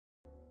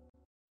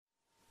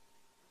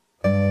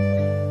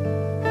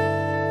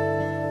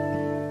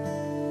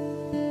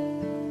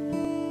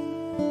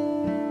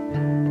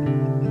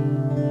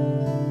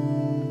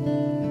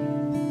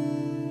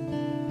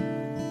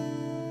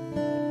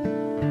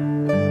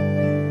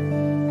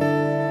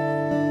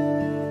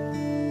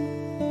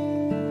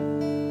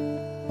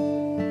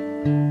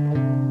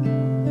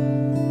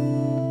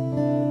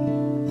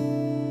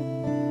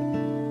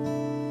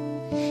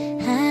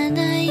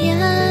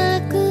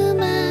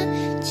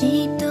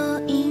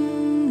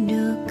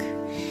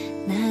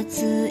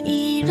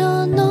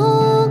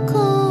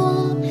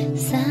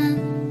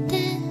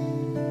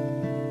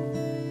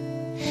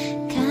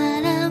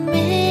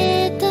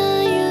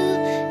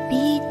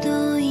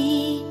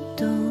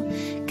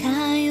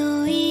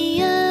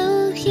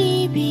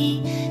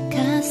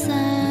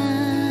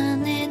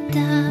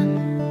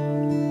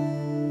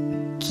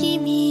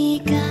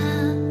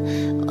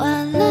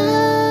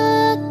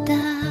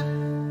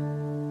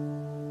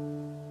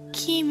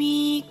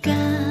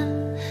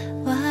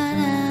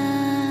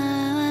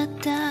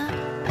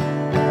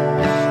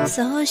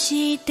そ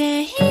し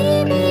て日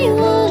々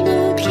を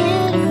抜け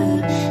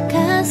る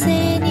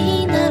風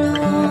になろ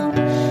う。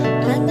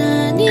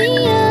花に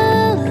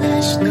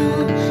嵐の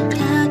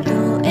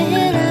例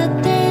えらっ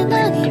て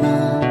何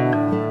も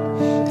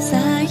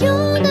さ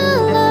よ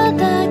なら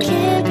だ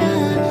けが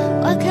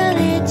別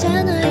れじ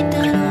ゃない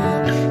だろ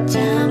う。じ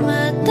ゃあ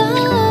ま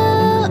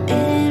た会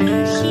え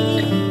る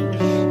日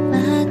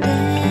まで。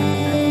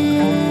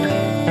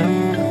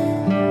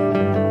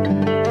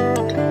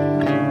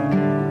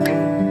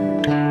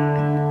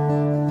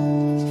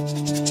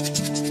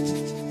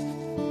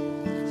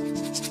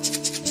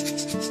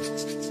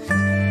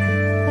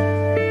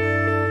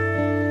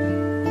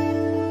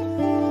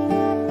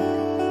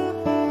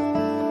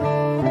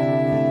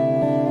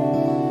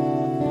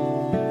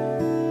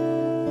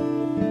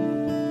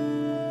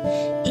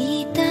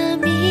痛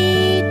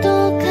み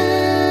と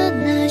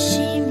悲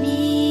し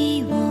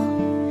みを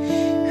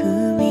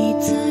踏み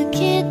つ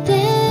け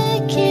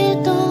て蹴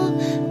飛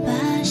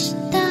ばし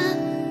た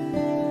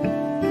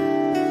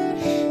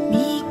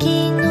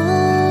右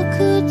の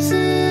靴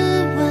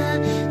は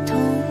飛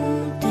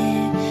んで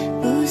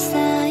不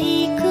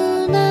細工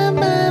な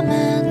ま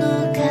ま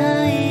の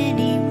帰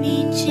り道。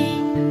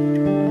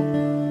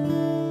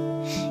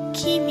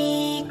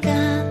君が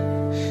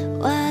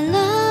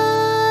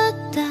笑っ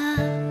た。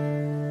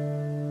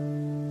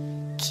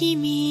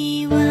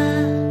君は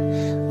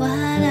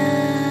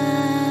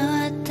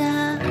笑った。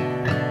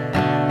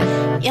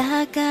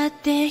やが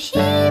て日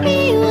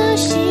々は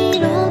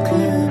白く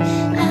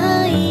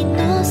愛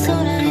の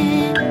空へ。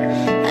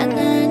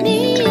花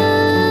に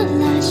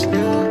嵐の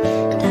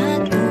例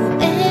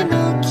えも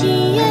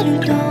消える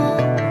と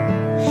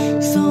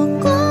そ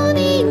こ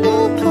に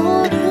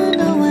残る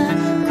のは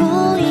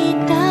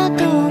恋だ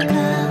とか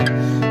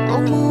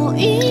思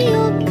い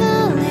よ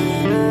か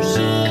れる日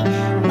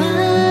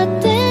ま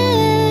で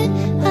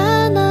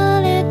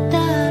離れ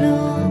たろ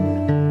う。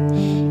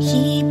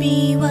日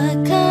々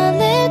別れ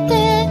て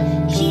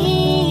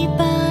ひ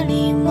ば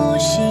りも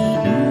死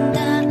んだ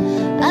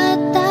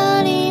当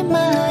たり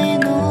前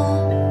の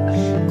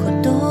こ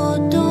と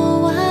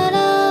と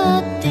笑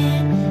って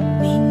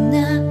みん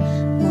な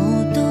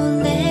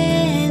戻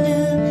れ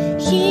る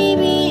日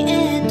々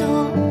へと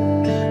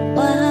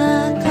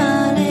別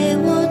れを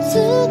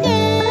告げ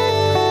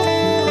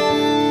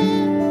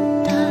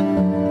た。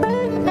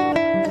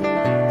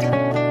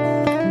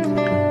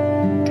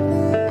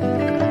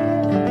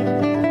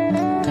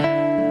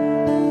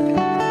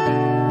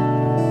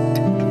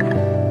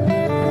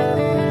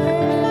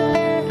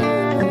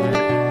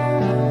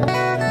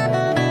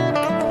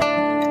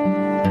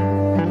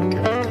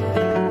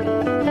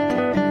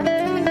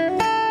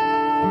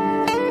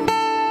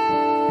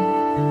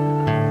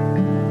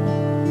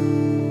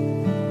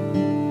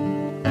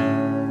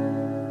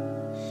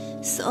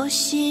そ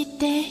し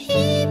て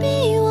日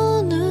々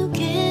を抜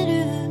け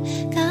る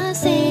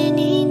風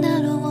に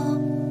なろう。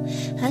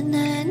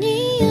花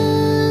に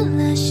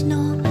嵐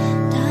の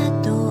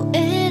例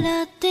え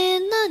らって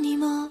何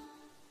も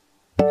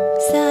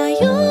さ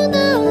よ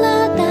な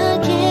らだ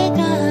け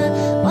が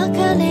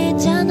別れ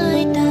じゃな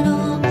いだ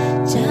ろう。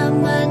じゃあ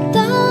ま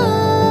た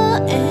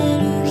会え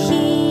る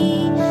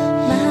日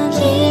まで。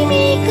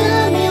君が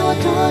目を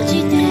閉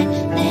じて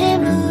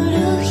眠る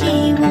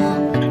日も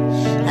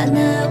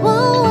花を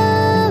荒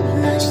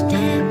らして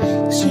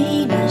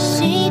散ら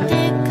し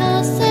て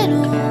かせ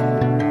ろ。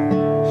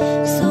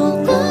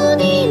そこ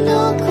に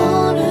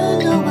残る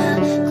のは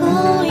恋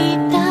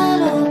だ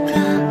ろうか。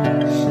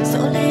そ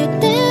れ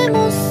で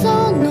も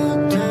そ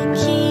の時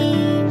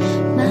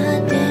ま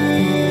で。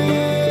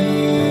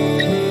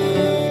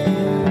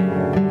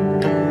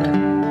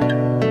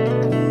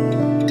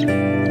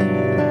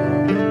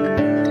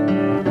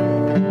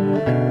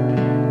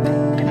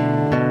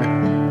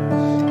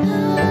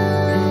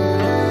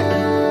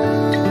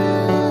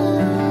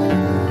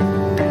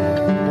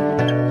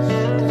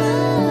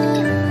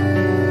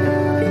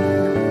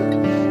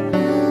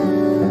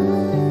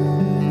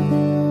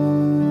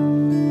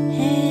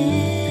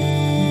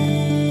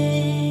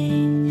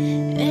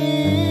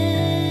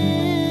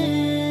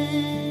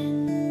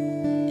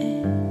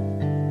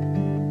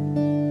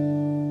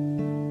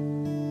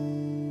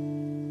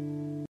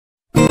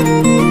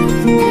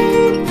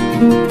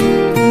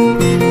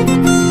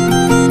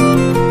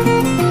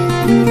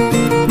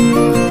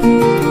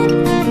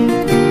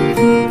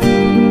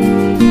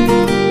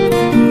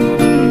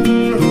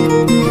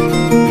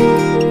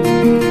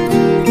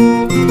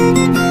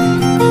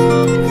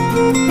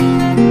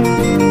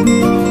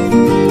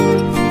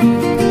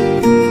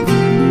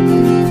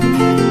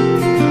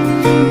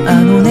あ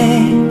の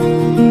ね、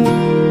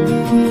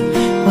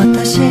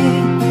私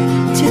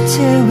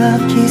実は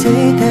気づい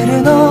て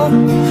るの。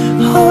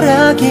ほ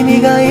ら君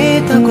が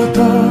言ったこ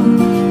と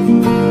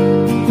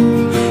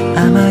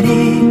あまり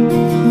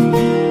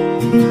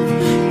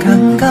考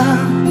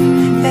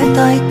え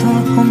たいと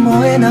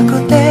思えな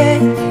くて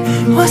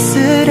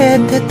忘れ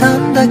てた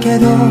んだけ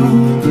ど、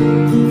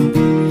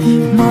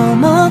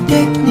桃的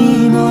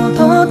にも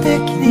動的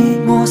に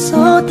妄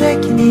想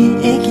的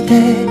に生き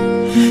て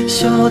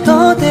衝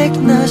動的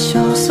な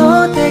焦燥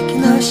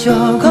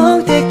標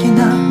語的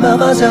なま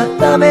まじゃ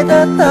ダメ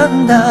だった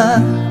ん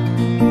だ。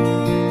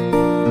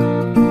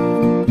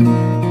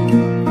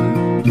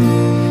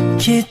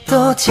きっ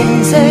と人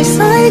生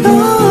最後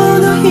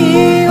の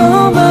日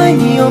を前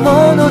に思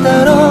うの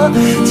だろう。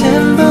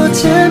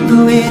全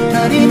部言っ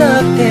たり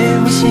なって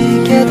ほし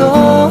いけ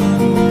ど、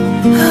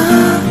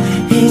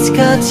いつ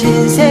か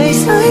人生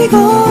最後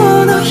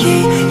の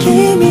日、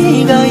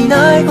君がい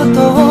ないこ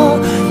とを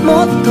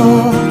もっと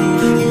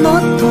も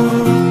っと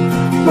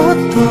もっ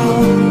と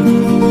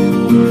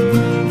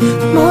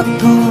もっ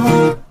と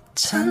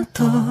ちゃん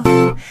と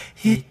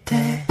言って。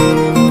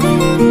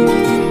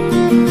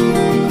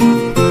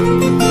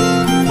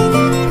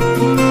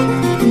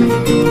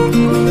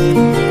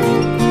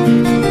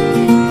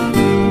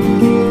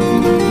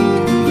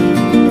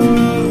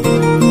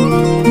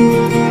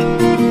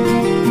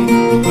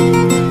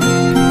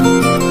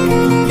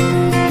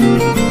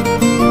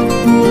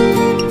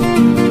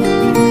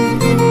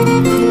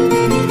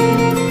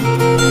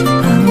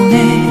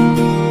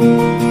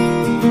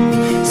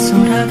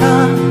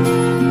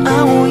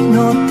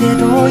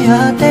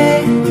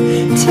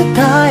伝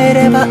え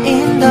ればいい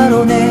んだ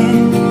ろうね。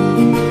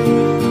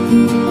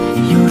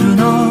夜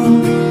の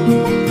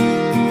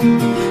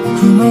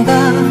雲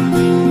が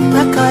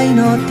高い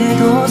のって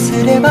どう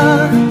すれ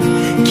ば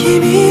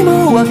君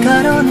もわ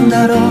かるん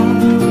だろう。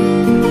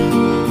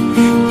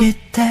言っ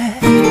て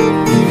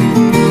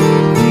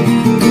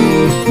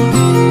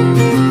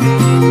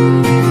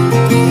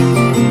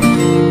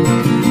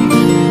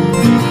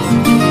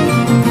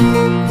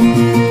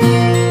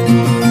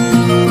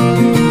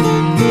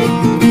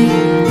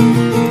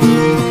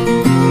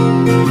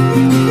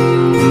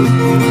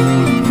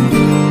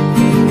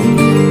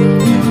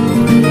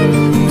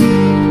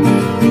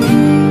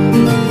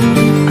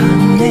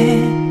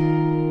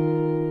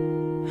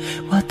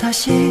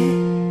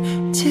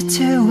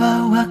実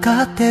はわ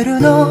かってる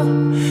の、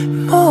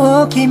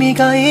もう君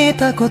が言っ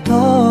たこと。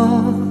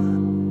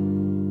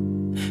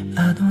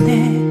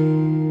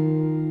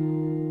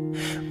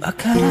わ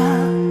から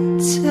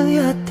ず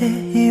やって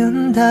言う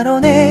んだろ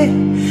うね。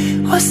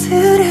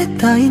忘れ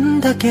たいん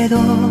だけど、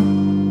も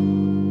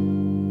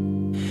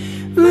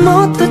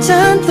っとち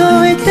ゃんと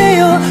言って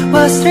よ。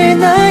忘れ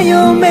ない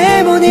よ、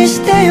メモにし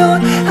てよ。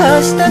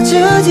明日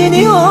10時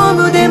にホー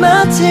ムで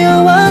待ち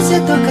合わせ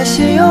とか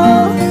しよ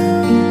う。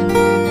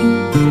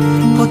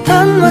ボ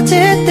タンは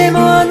散っても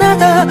あな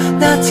た、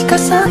懐か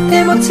さっ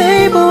ても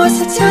全部忘れ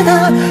ちゃ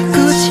だ。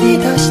口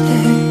出して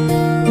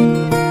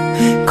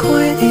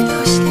声に出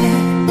して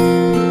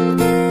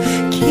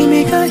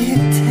君が言っ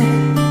て、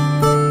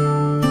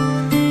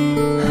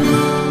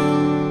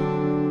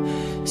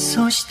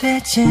そして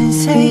人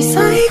生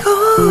最後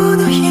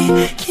の日、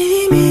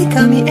君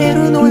が見え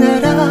るのな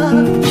ら、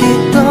きっ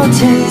と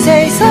人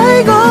生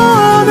最後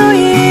の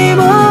日も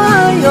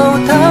愛を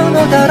歌う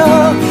のだろ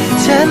う。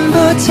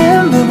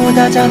全部無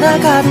駄じゃな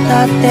かっ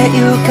たって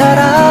言うか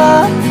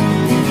ら、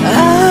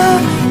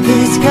い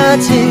つか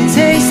人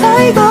生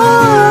最後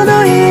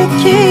の日、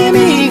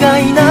君が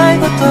いない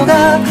こと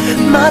が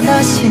ま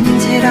だ信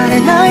じら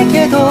れない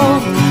けど、もっ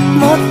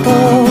と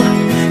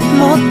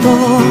もっと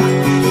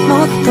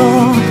もっと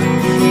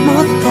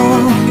もっと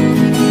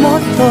もっ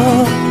と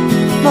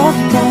もっ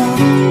と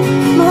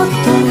もっ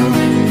と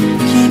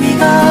君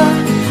が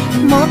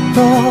もっと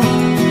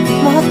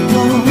もっと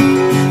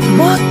も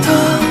っと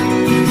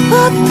も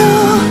っと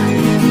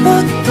も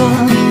っと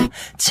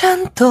ちゃん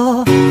と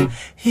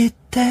言っ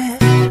て。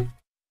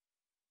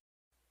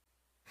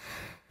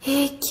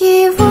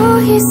息を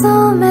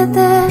潜めて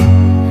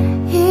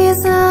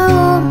膝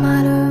を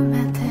丸め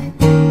て、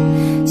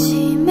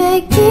締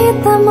め切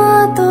った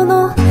窓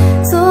の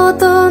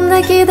外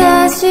泣き出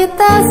し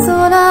た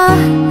空、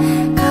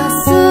か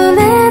すれ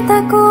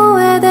た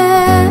声で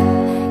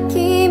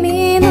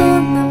君の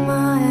名前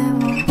を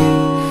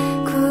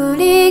繰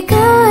り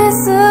返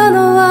す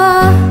の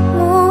はも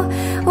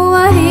う終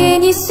わり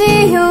に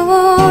しよう。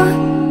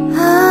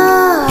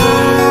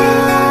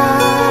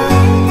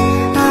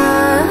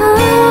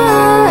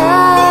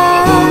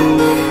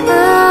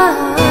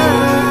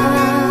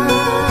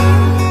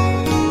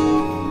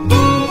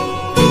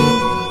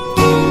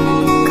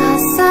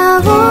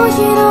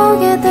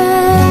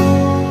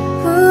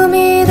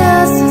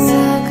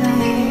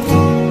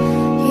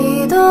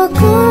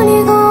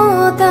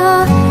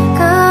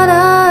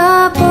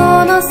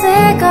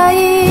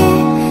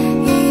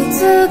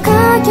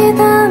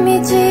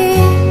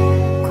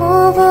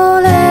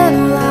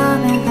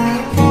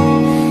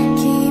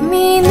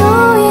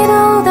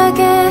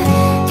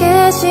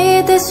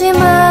し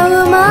まう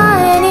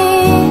前に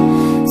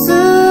ずっ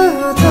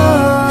と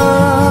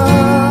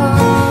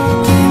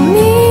君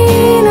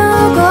の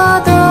こ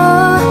と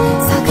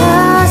探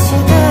し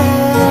て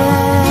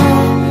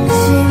し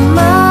ま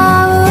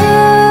う。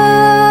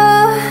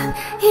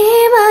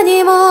今に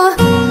も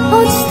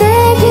落ちて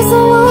きそ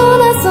う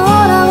な空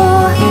を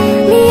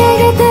見上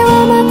げては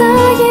また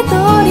一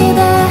人で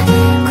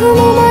雲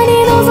間に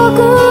覗く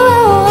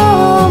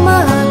青を待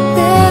って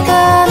た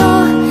の。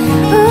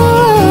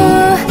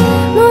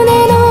胸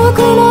の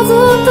奥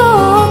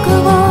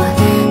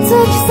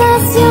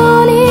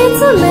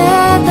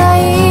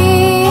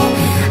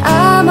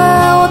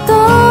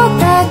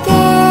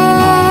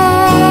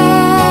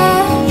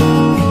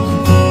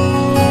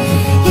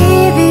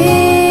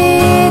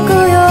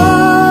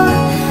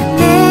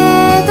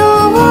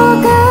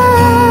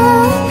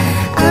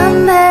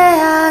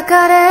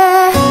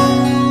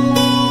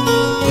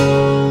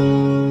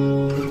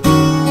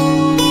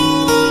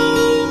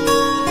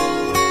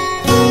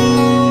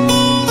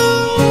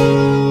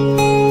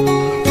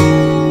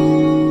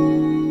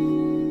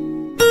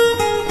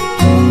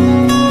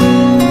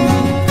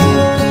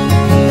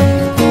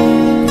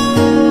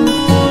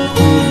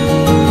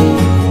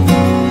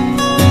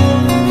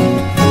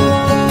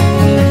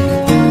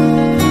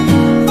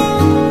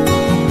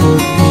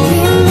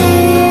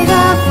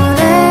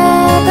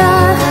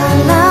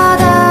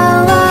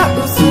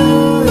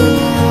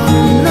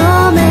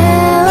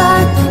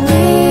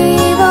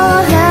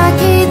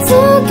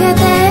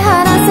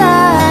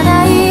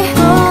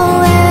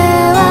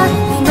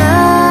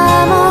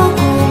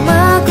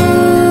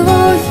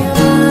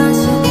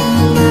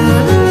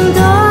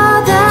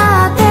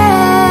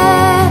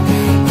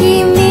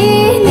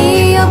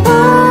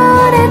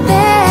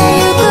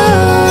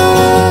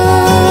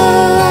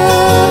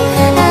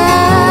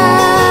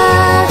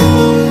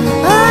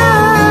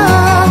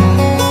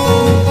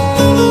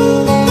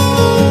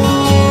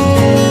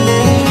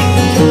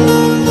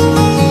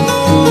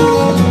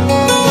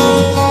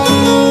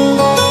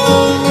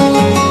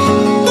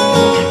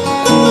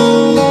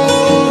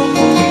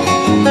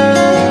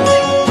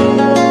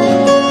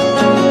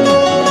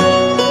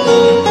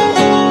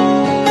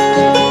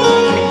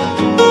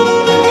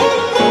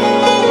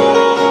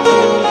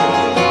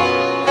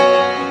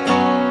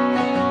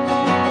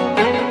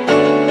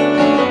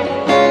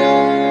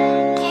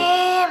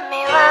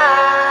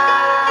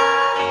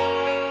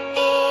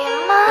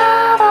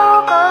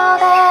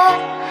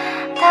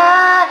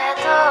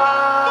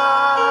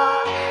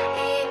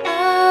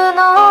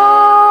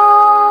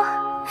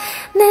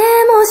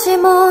し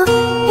も私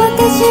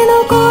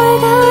の声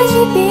が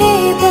響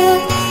いて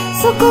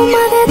そこま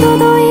で届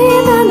い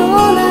た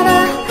のなら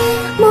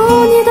も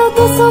う二度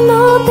とそ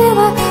の手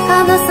は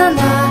離さな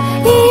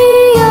い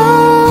よ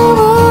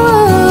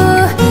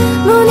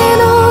胸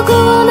の奥を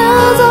な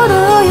ぞる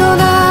よう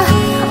な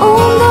温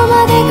度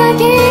までか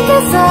き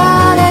消さ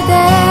れて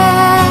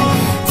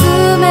冷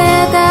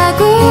たく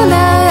な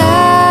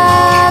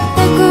っ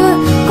てく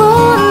こ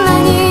んな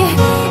に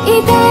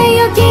痛い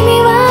よ君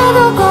は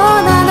どこ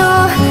なの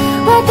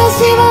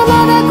私はま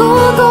だこ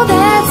こで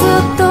ず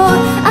っと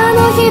あの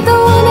日と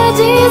同じ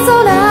空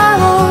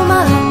を待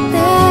って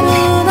る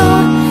の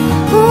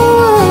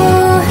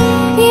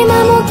今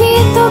もきっ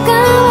と変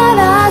わら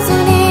ず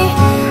に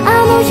あ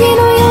の日の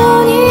よ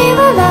うに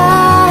笑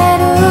え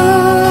る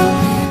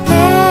目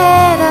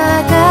だ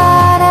か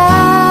ら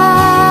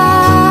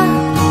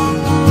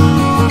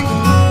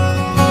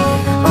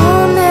お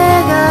願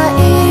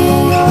い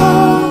よ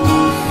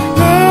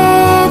ね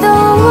ど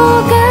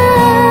うか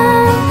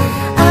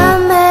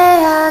雨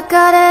上が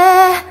れ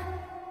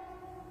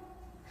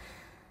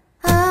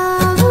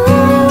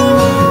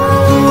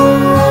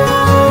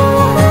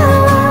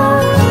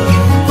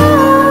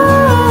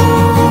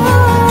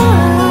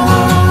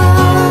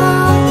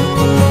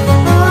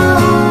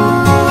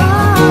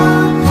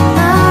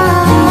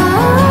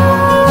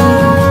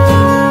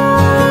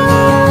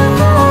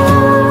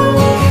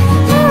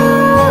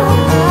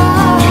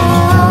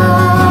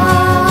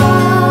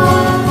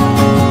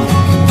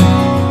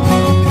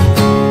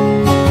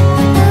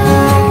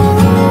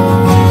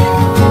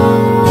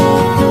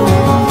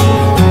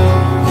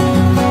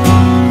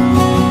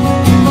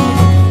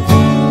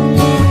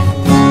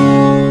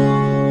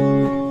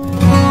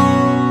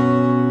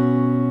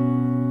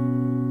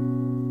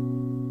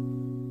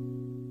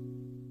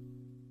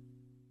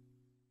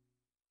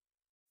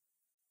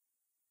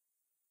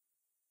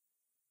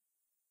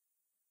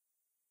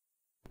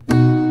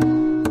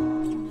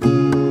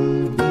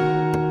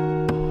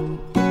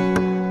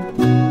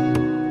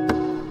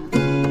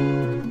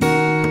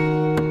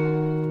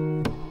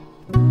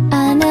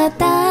あな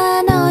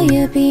たの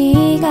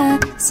指が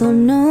そ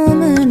の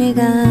胸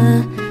が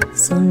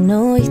そ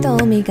の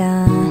瞳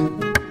が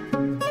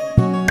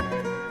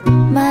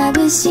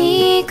眩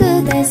し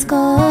くて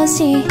少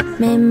し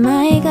め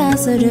まいが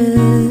す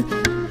る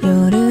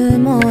夜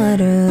もあ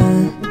る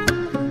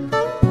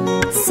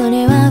そ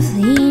れは不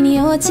意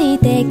に落ち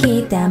て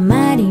きてあ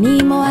まり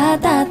にも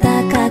暖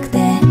かくて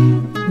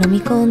飲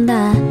み込ん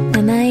だ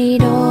七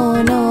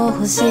色の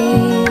星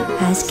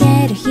弾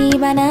ける火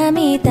花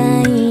み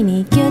たい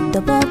にギュッ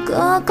と僕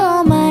を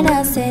困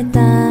らせた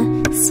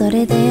そ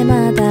れで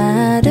ま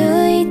た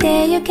歩い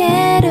て行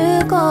け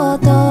るこ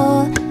と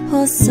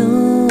教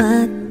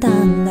わった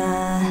んだ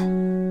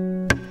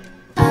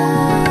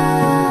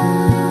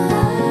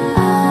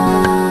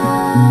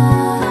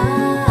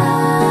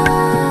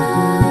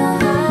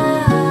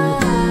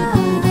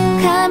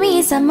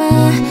神様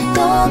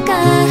どうか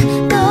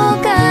ど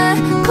うか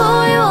声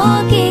を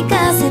聞か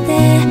せて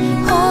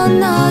ほん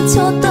のち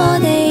ょっと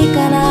でいい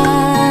か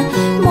ら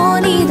もう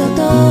二度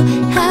と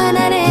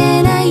離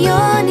れないよ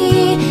う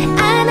に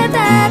あな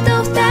た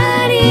と二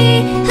人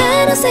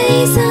あの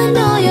生産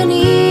のよう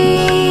に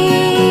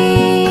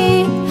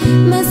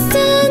結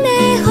んで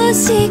欲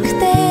しく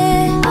て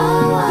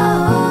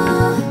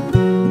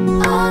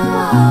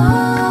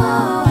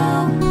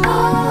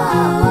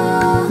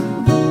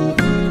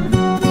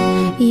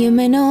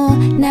夢の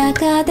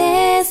中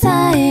で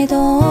さえ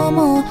どう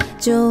も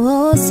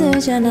上手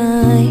じゃ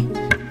ない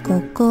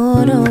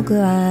心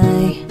具合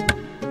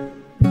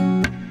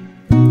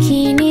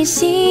気に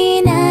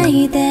しな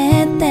い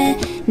でって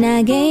嘆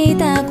い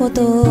たこ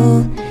と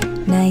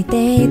泣い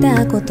てい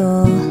たこ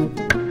と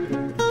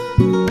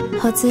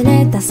ほつ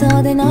れた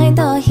袖の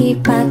糸を引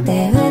っ張っ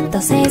てふっと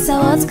星座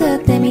を作っ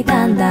てみ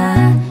たん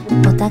だ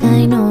お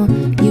互いの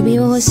指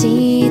を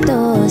星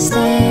とし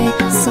て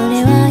そ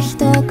れは一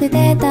口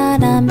でた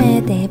ら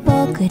めて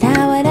僕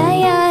ら笑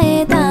い合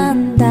えた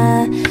ん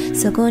だ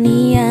そこ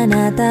にあ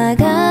なた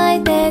が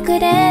いてく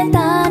れ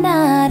た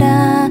な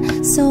ら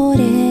そ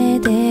れ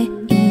でい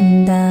い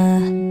んだ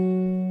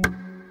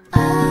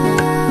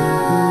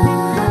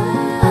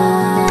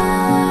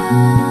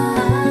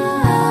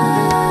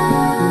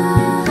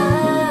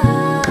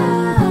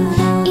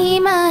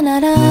今な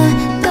らど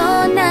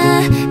ん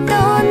な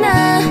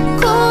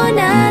コー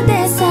ナー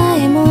でさ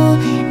えも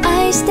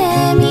愛して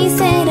みせ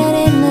ら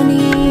れるの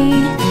に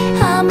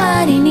あ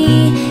まり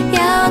によ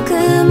く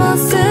も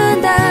澄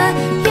んだ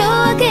夜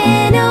明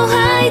けの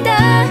間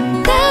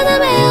ただ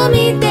目を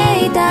見て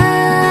いた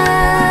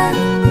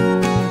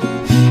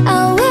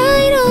淡い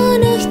色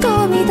の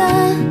瞳だ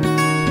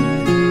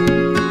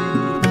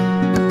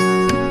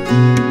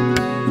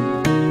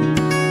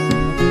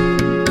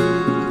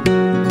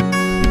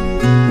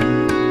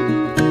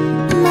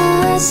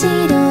真っ白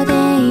で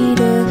い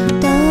る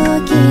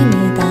時み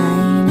たい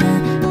な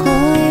声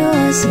を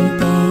して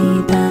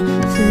いた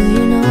冬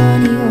の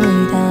匂い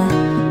だ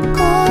心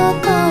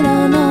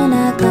の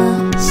中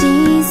静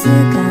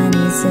かに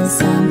すさ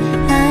む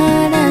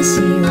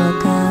嵐を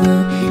飼う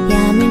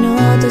闇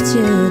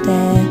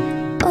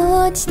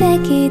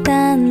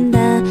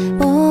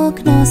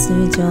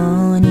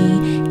上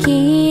に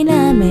き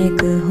らめ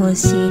く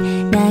星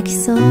泣き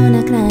そう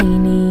なくらい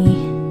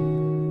に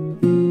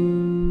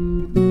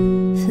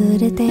触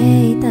れ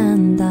ていた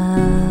んだ。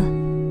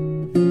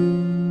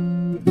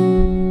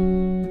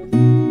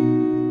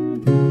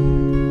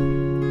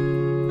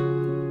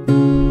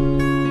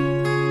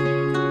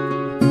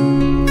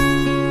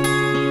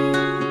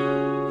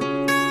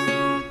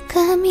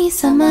神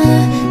様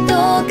ど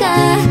う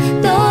か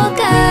どう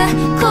か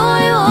声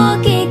を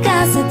聞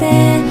かせて、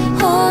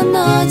ほん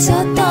のちょ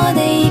っとで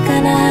いい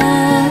か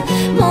ら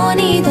もう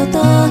二度と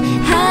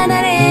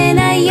離れ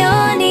ないよ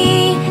う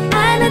に、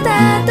あな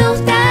たと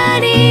二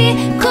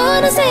人こ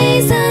の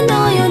星座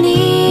のように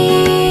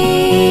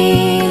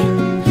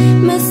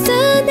結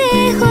んで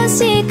欲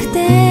しくて、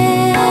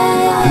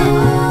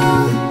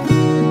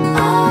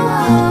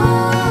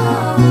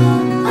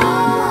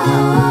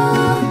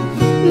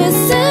結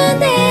ん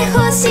で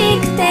欲し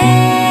くて、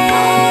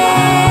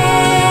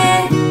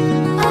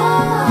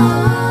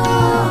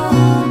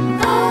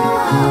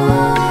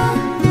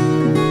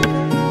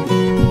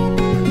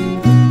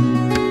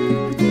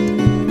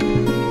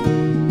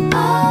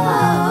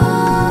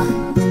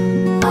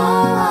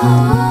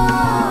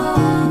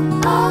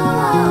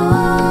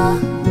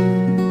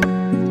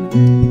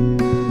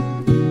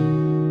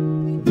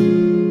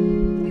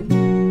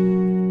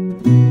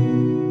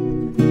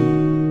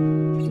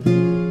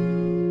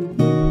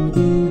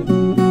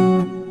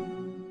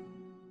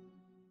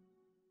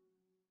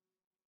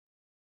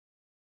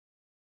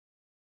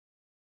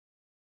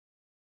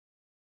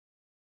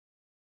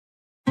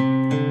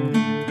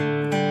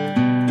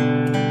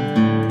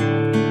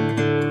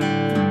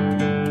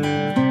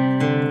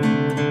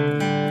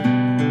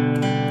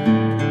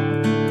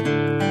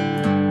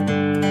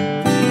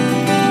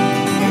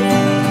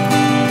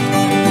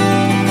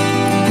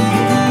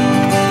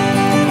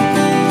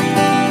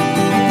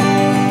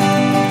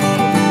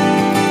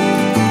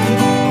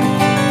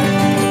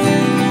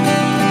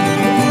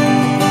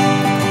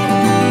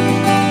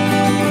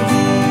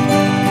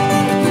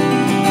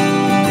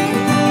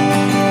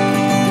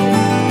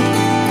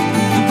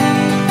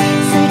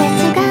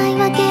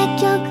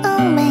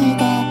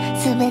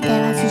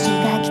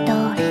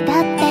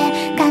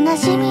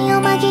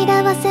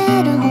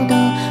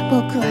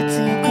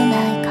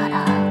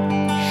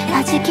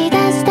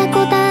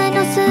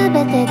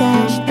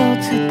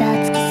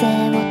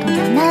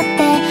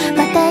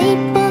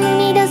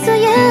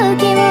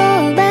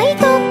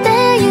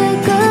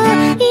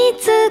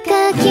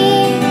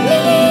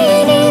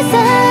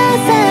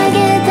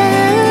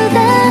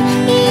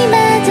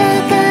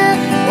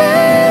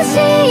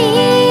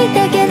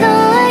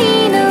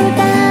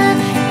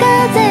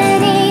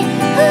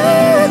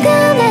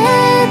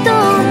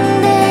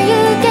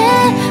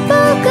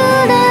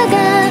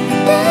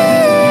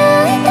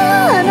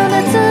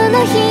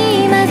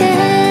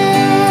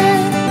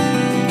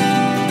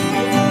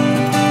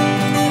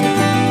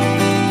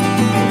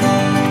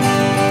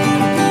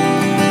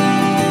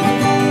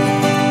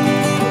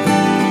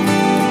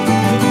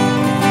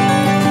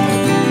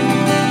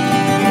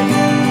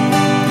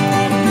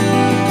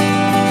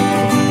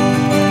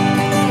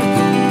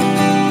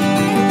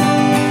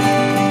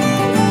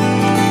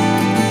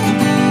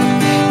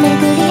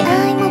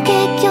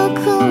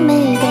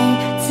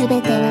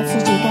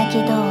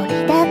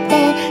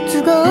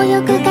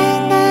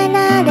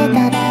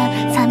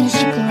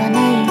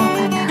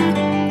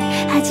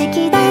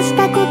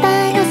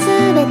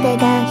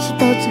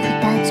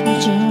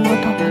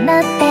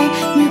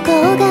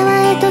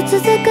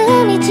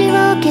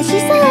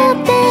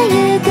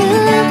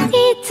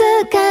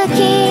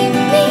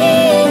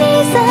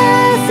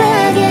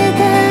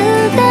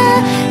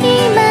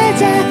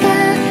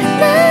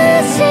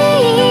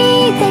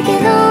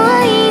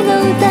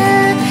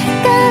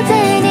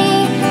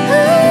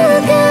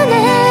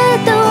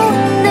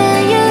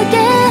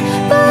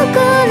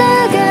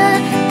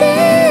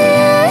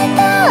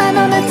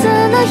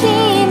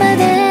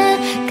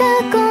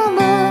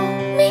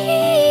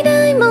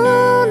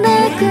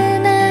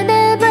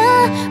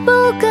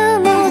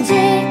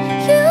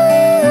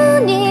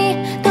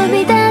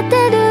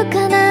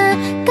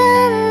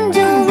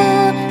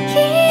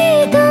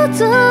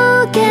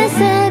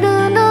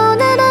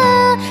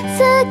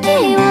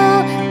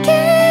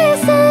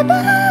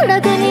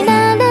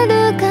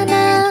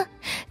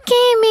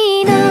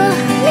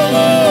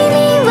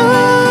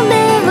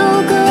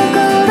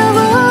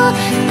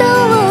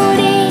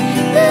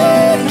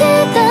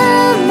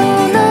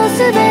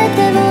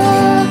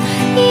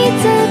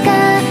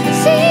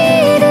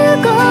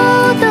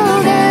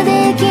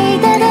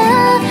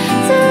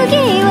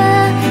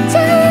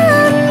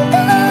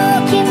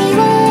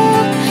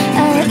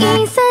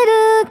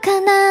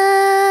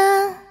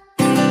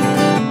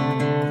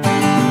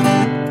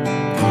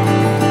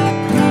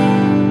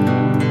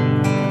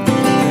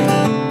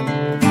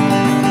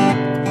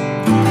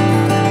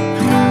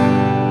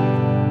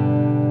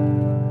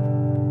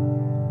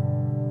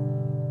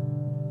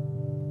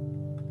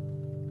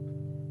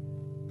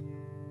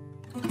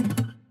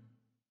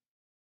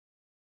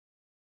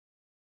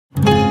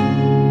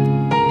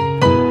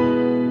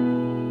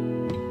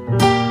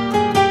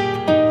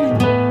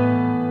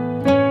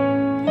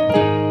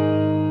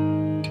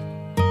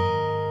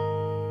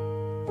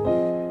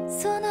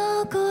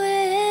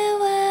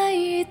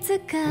つ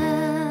か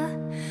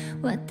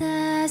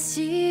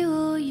私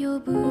を呼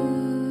ぶ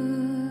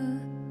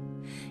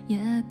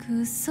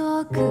約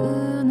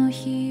束の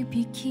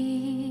響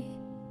き、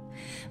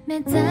目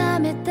覚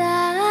め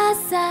た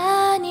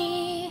朝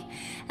に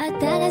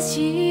新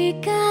し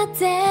い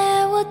風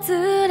を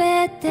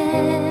連れて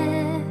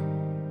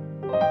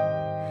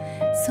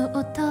そっ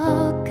と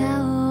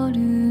香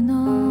る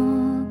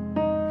の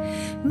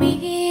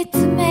見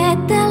つめ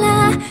た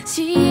ら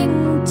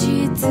真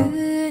実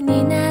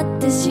になっ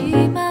てし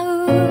ま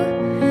う、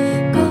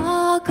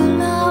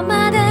心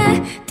まで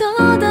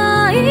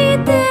届い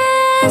て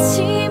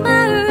し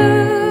まう、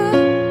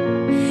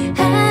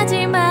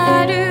始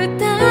まる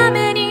た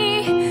め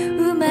に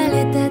生ま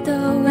れたと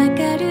わ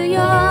かる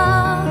よ、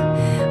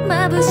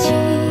眩しい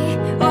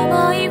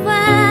思い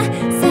は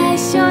最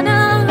初の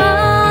オ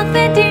ー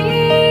プニング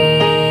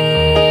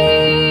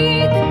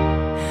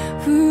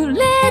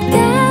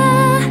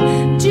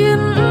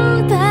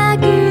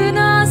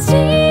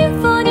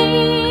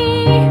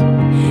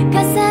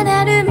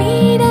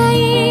重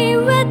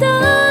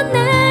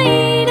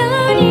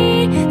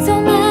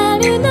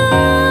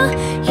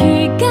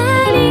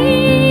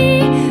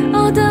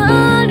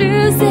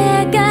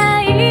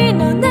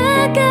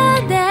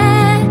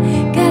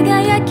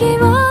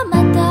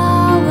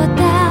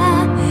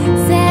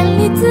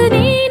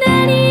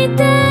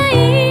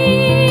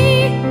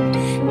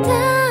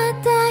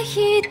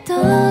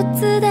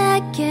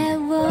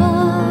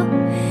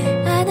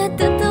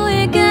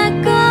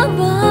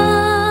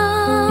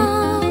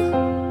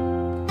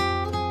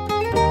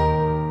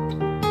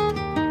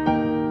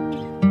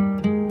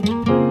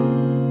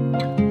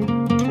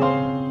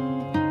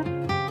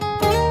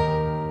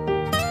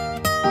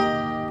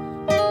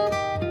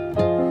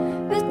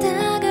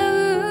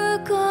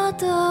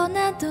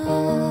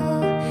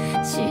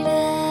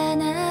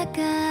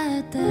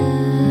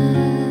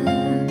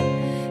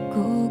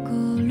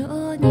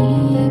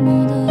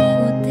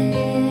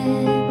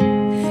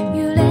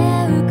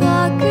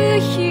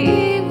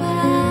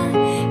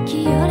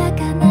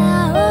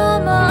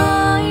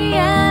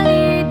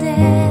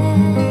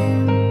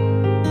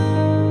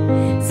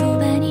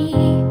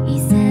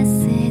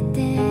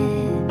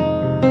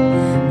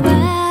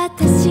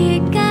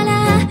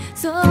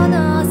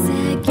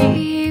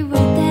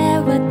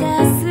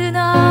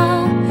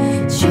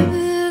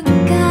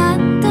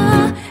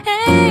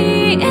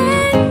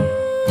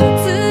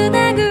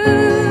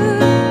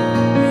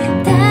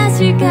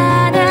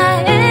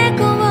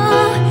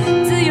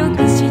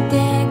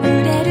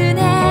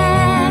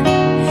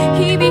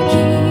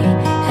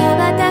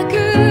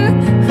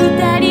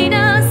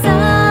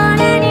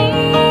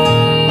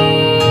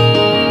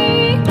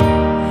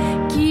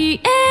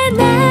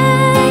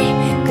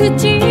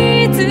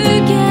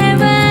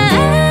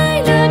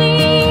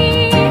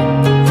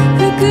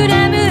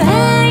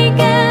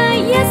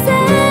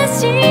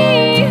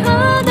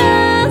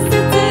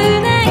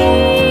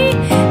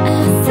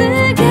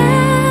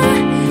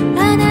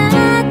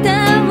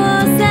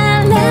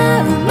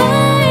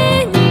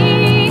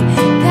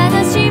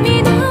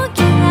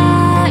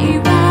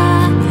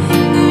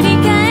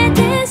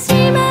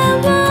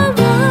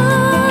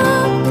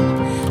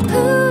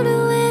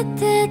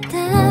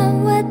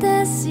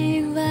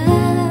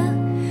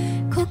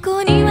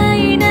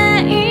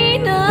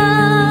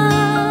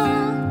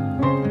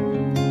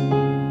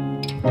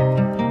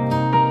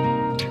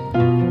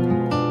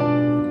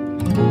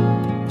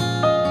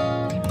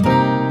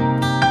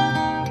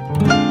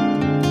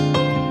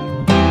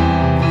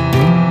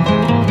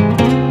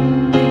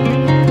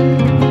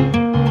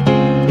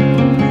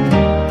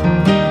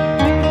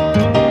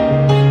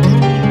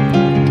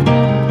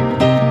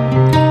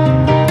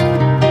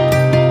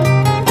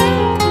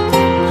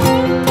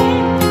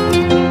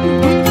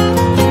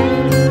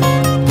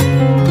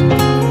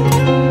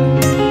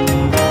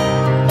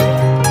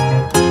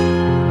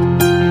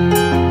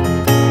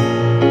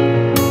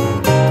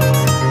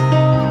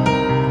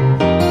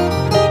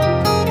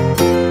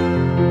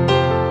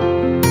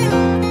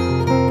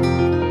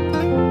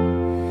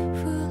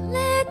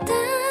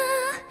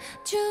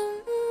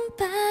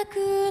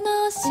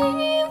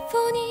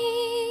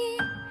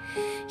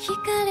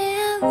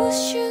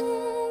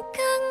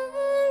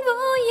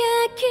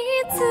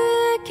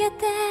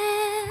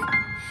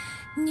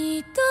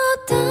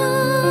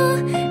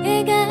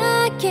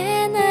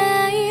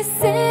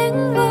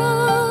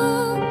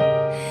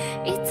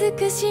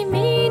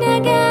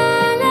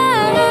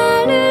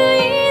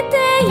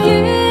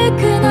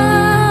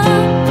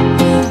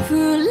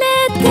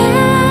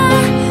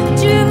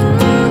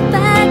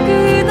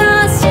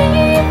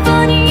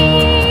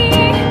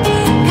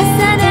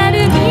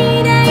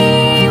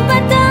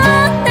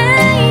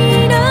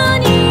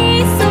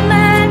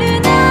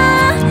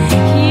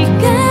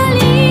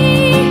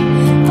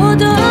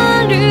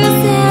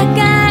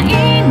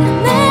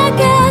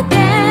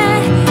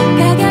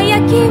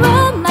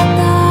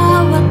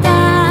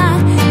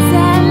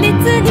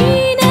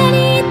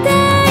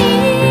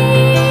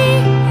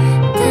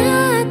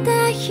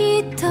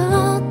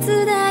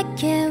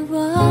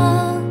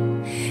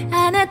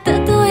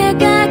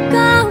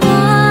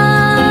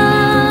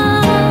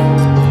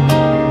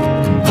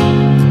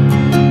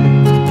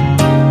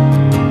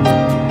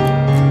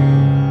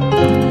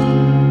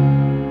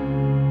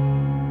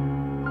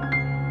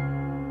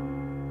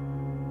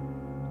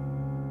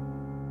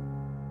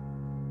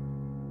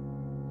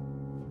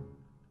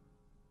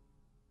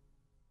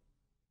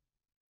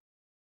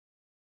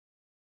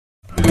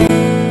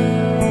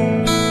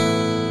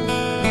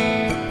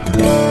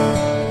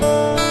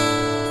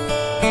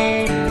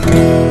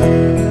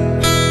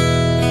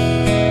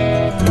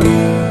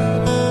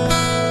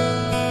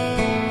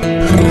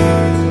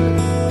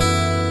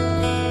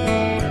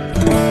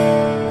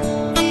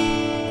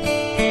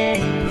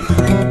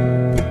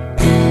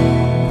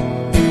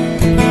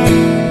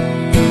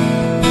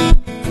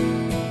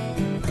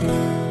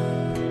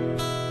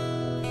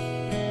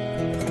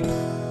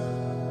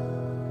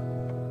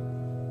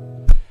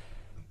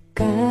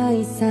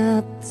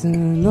つ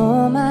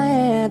の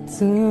前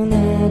つな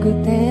ぐ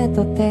手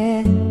と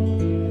手、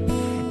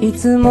い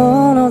つ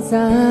ものざ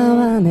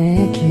わ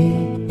めき、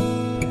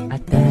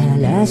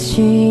新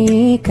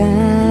しい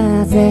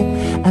風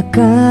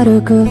明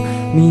るく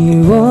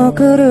見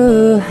送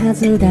るは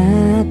ずだっ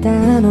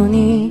たの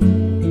に、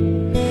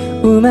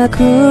うま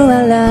く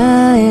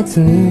笑えず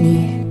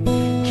に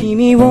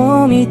君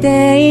を見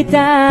てい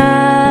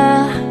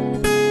た。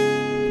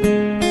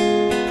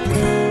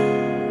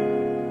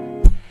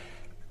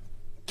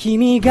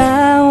君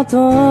が大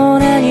人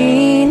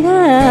に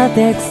なっ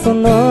てくそ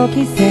の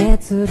季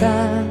節が、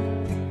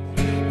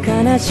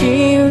悲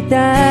しい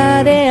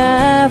歌で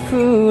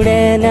溢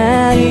れ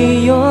な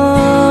い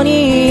よう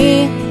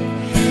に、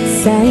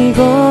最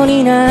後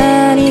に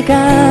何か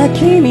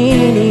君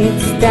に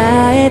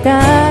伝え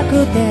た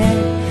くて、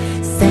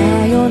さ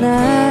よ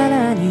な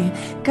らに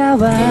変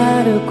わ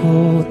る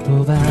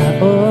言葉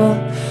を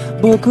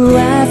僕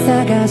は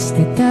探し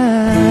てた。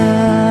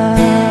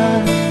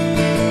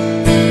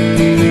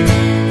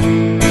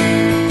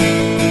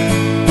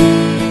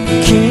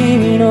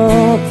君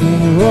の手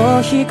を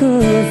引く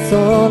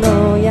そ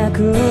の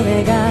役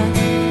目が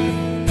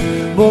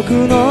僕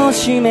の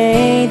使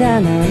命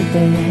だなん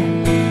て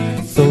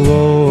そ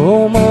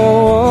う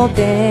思っ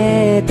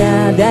て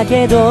た。だ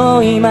け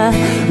ど今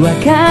分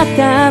かっ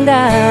たん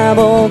だ、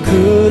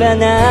僕ら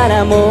な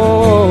ら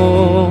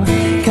もう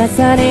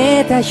重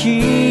ねた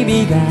日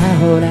々が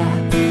ほら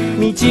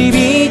導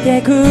いて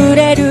く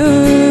れる。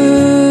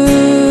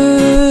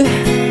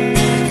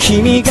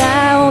君が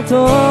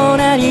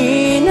大人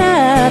に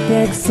なっ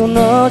てくそ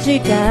の時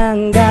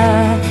間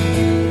が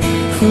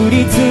降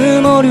り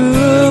積もる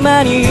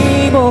間に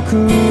僕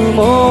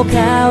も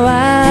変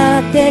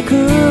わってく。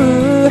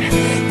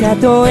例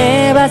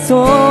えば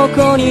そ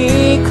こ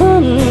にこ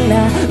ん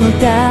な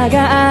歌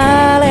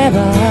があれば、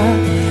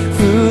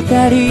二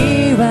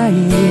人はい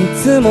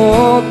つ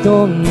も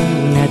どんな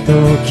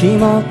時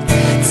も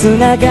つ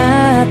な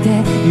がって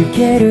ゆ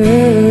ける。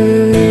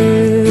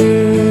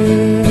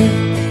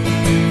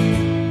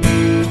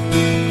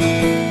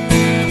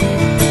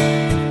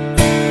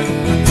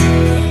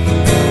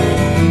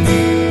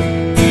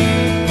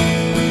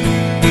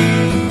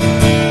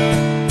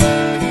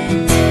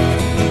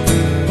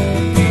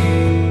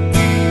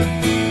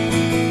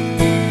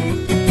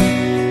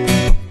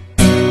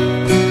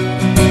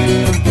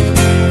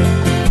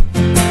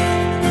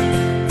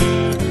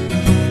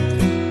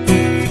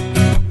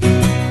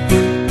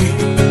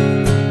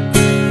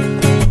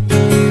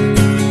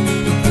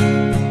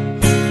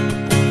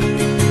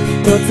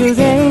突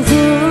然不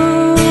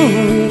意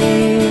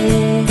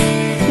に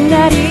鳴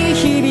り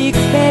響く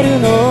ベル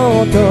の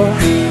音、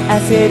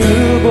焦る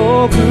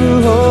僕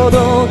ほ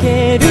ど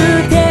ける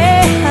手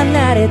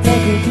離れてく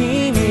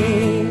君、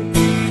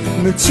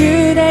夢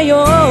中で呼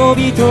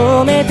び止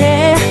め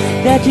て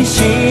抱き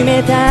し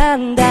めた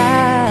んだ。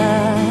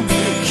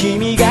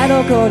君が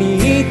どこに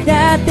行っ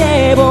たっ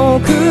て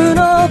僕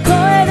の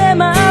声で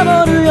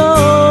守るよ。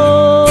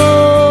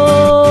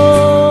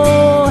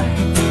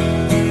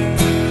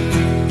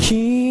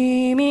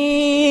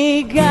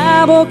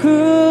僕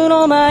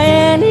の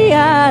前に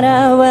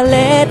現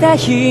れた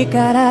日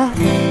から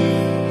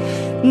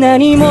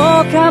何も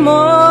かも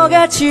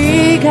が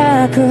違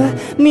く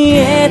見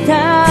え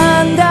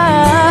たん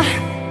だ。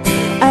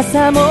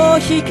朝も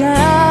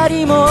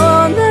光も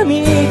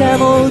涙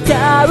も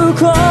歌う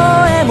声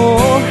も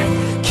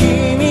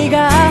君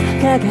が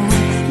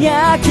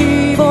輝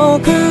きを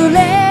くれ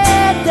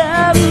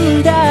た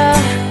んだ。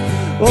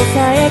抑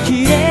え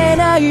きれ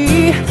な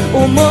い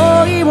思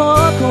いを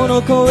こ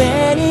の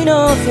声に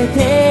乗せ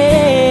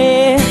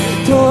て、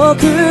遠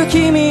く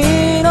君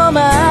の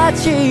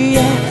街へ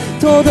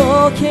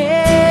届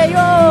けよ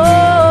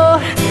う。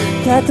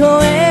例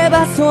え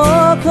ばそ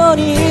こ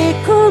に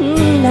こ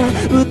んな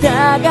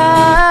歌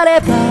があ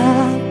れば、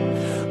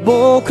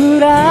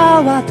僕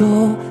らは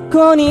ど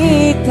こ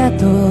にいた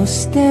と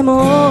して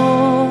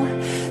も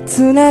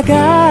つな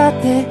がっ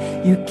て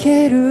ゆ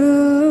け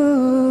る。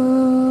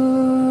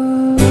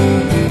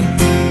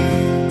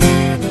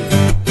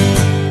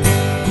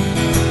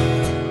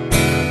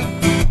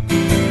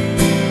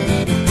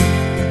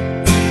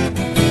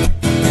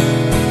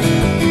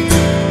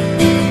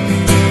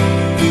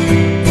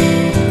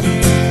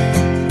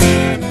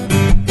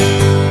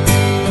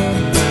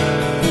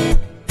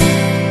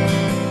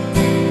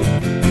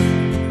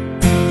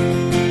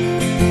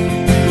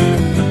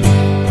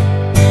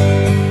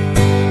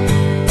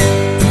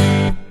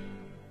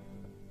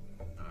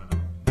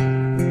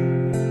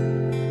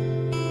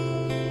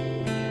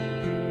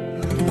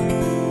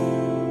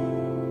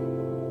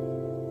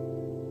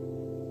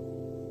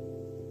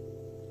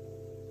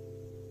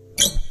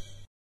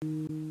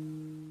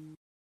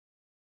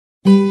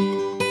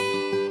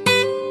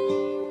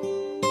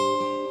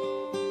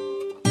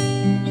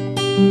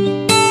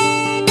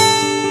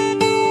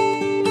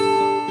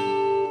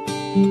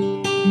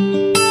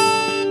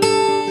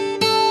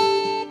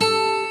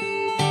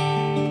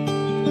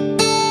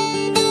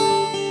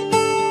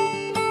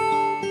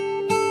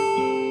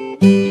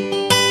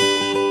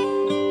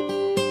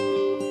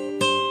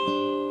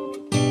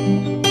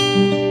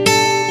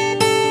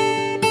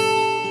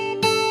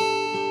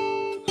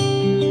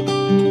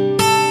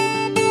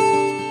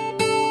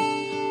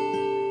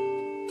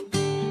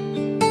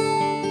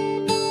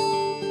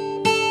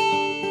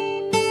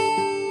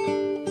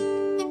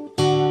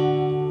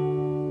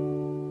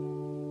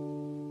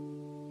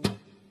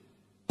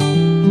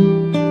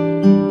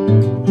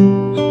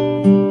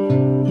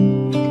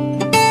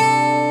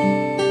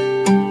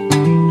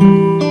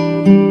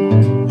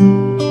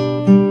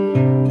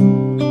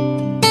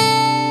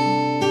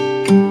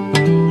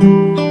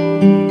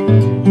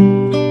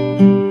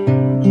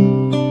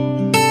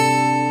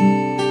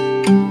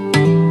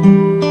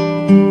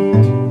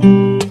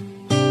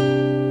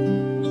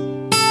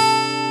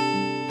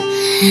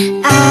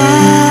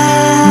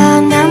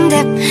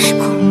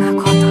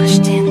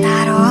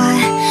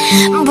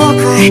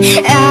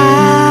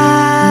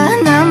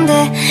なんで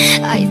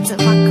あいつ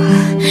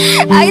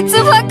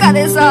ばっか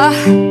でさ、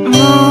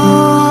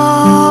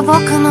もう僕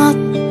の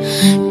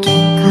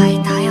限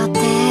界だよって。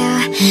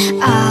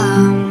ああ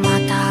ま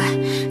た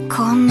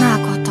こんな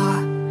こと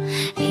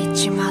言っ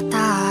ちまった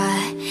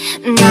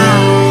な。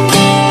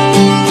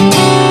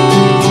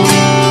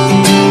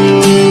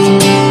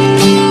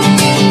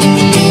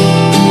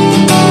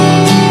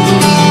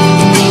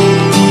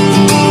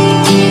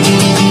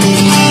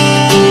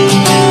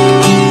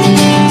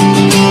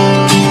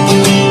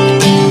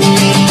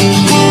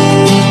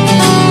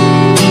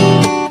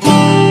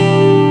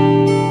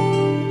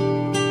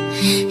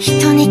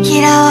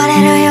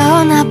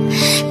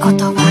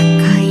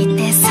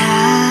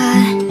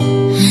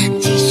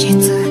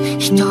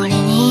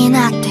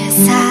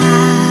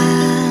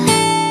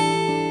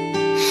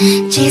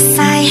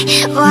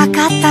分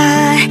かった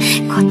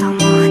ことも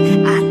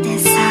あって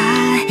さ、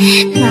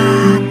な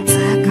んつう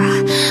か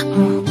も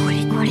うゴ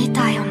リゴリ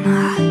だよ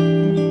な。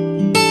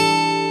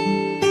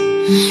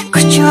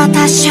口は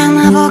達者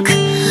な僕、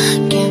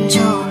現状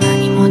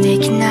何もで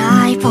き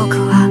ない僕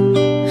は、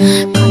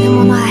金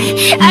もない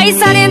愛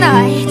され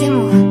ない、で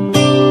も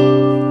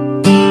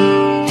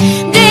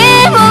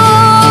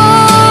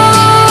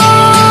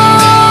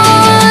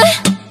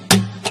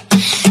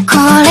こ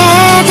れ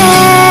で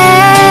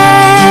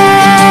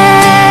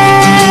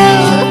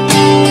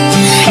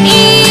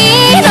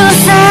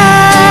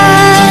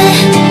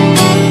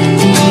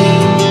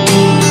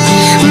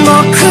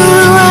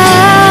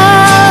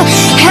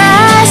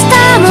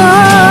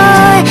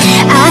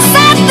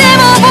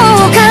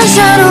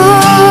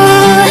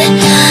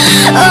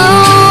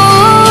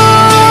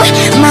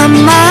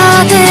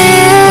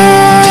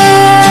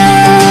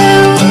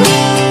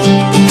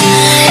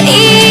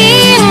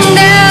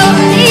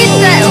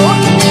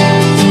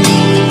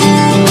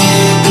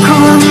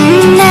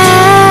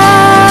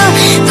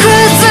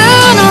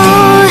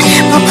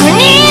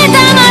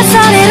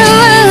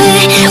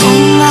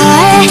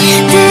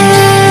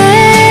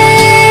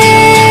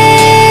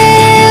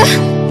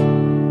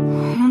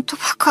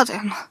だ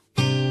よな。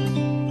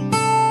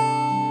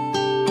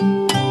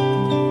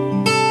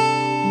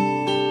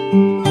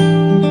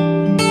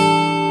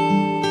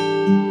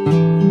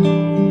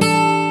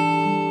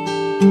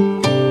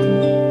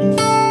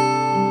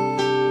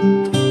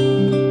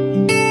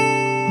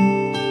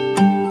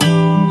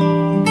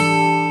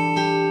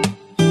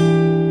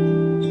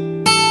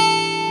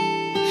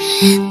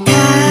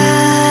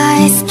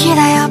大好き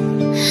だよ、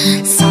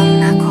そ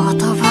んな言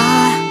葉。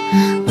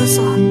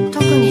嘘、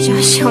特に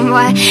女子お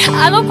前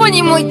あの子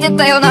にも言って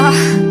たよな。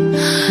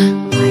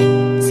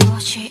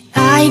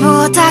相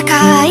棒だ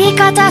か相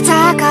方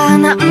だか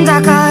なん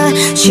だか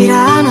知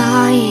ら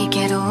ない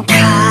けど、勝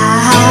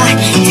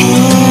手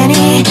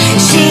に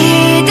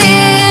して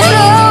ろ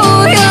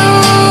よ。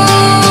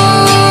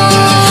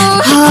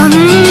本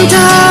当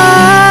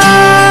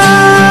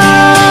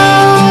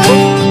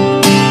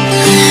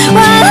笑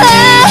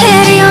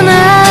えるよな。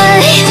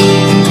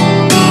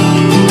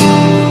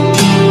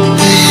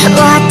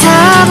わた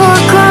ぼ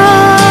こ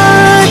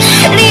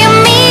リン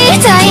み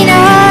たいな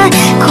言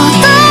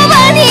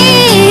葉に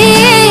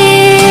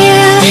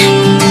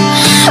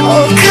侵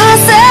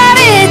され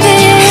て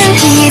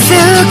気づ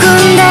く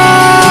んだ。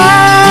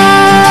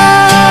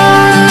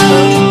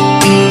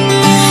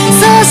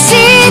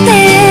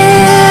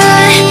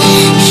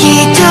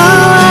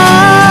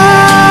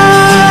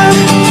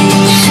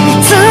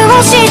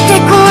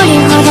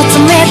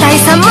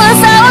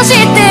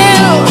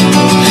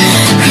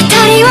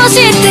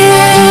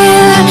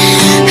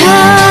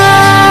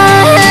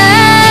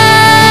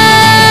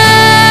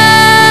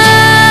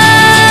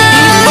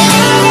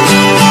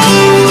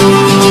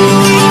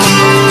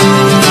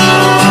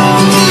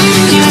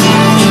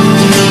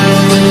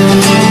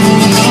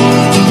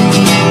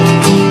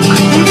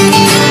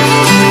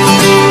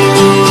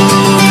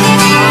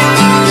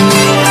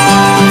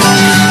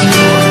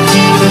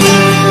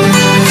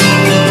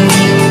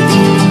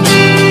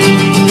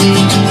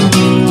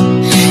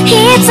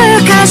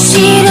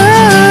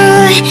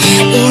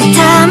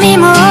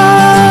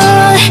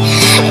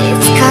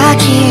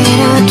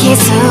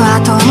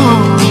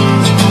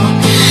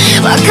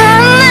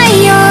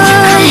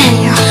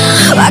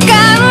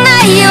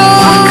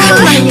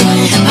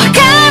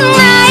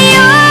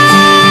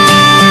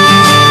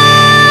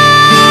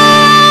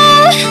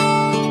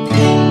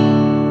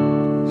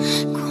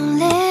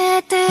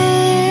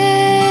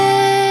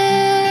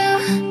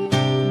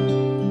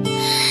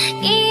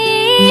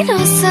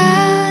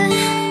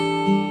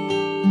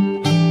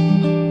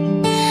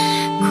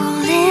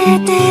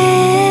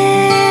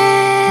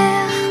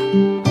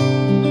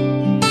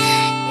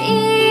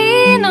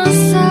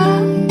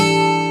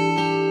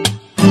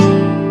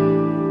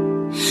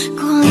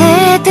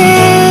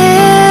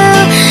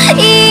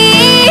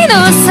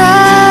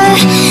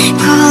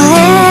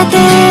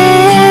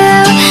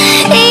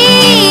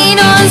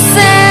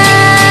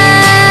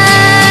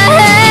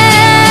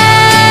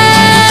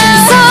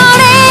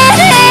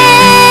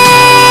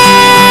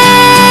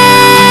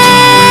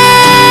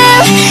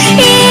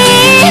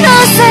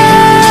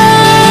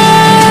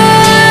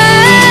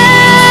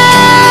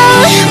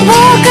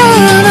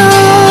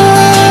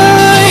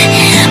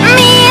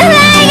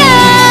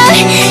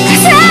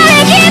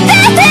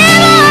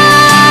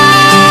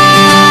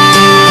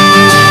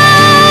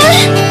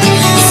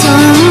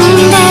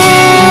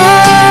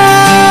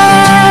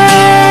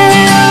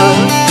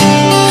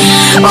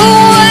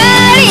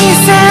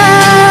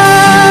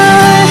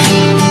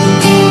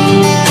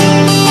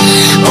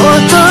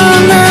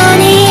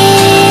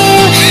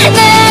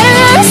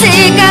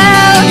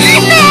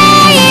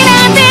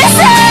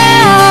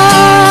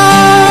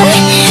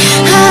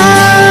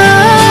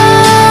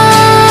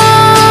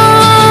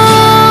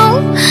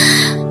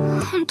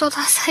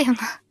だよ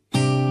な。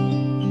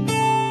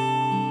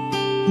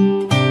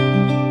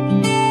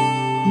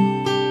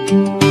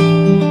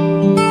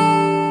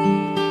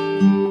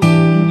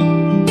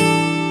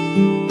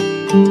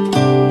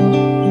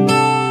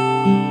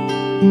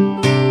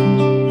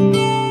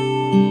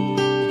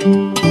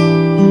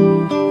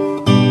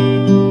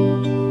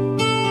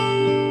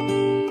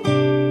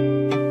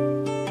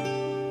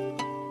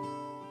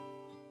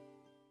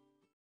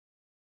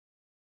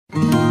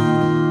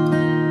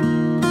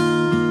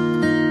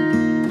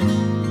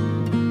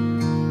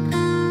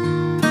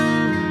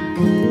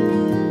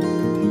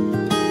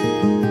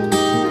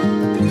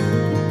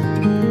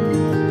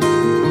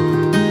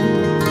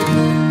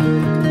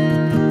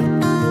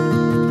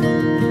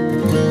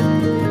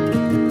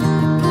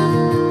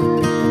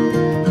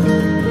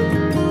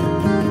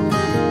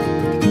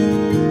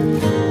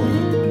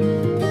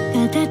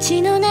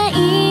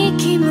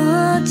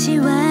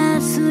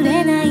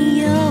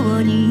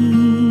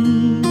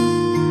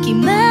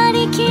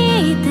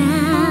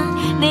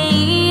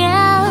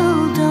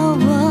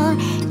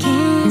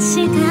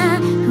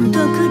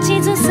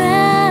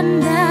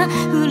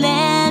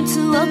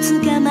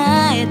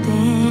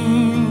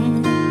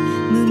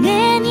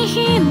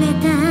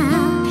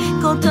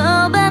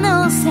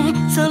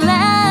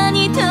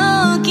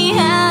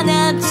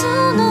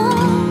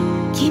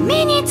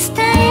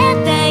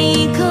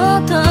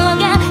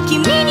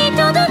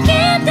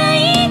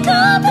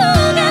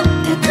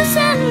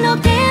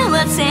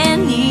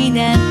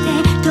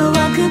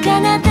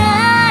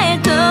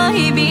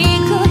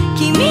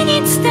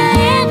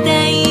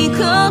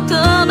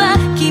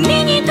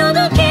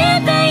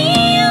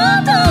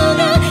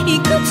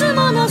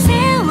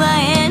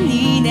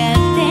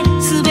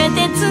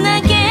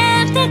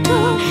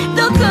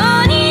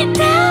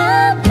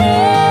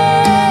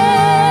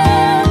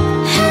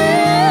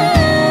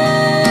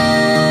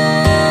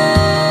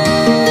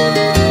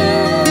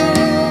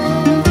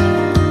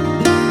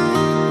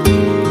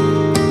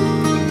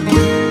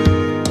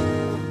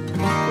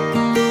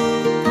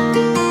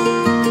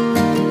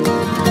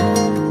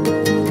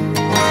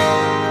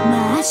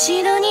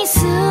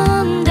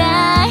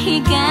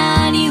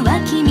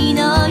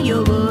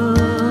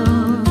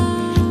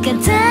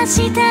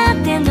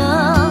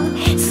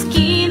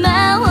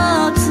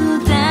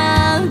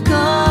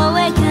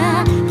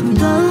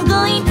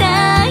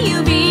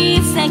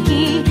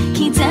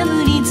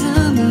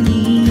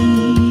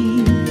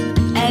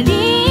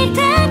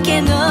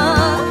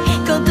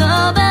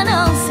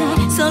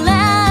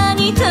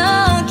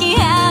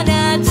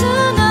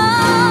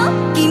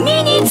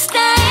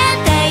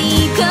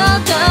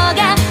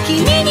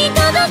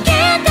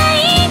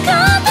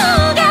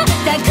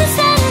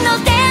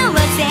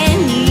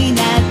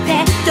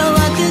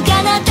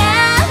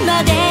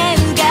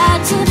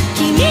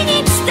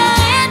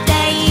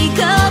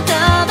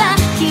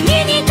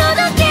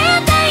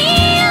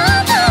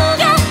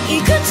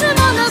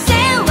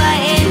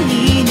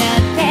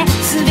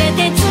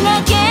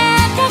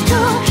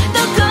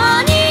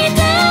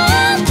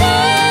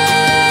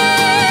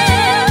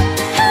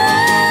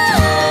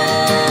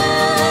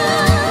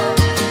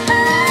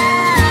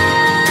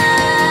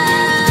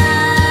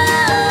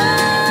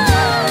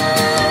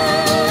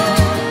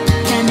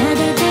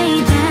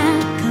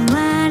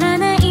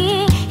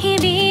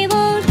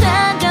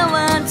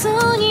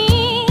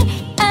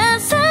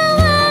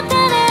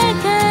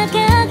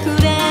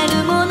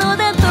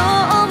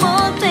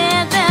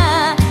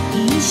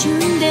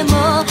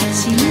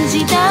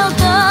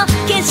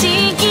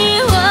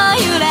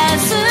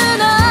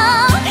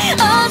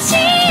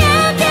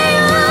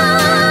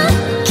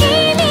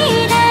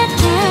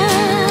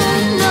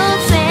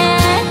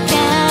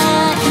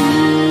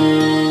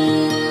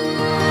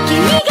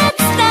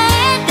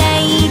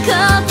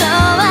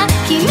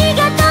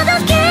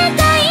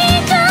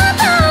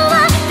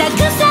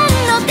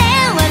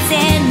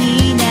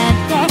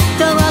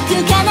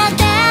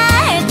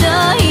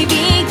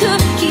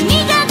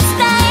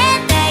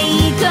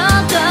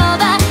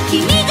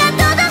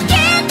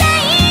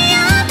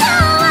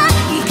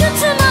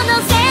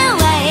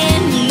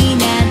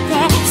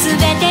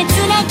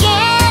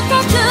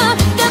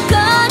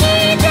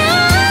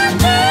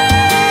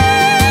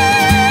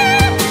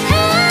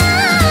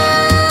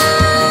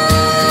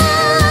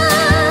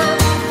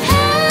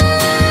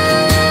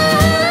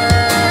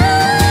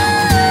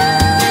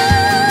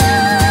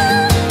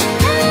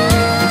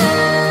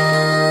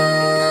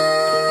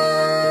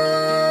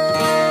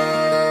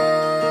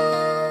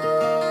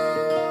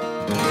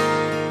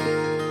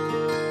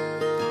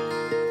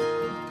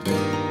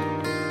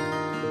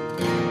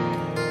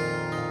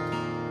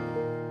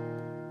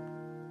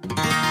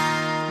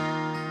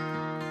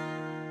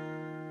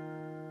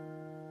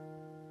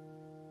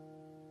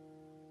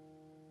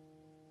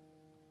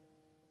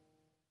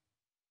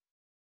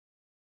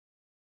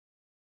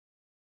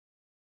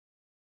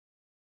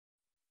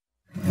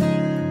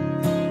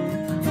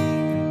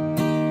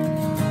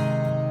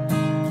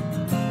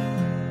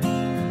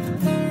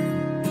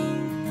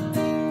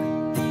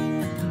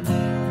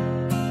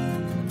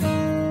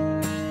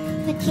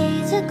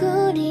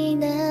作り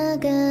な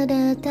が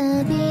ら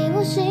旅を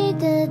をし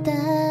てた。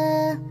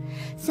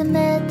せ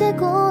めて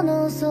こ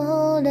の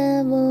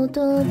空を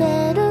飛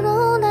べる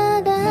の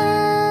な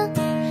ら、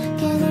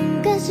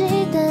喧嘩し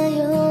た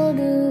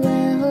夜は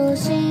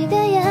星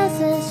が優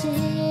し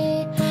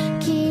い。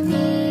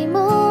君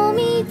も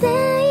見て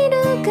いる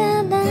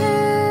かな。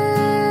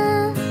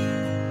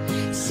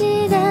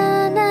知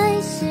らな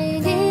い、知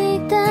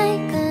りたい、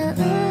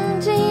感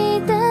じ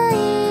たい。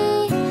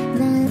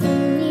何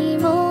に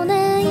も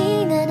な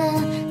いなら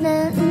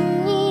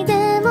何にで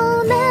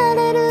もな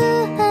れる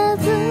は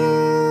ず。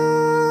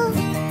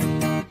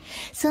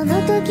そ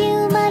の時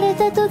生まれ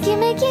たとき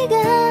めきが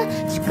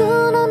思考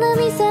の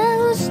波さ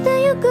をし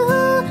てゆく。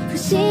不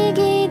思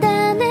議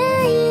だね、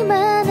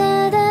今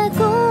なら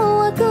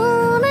怖く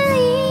ない。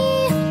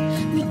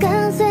未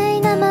完成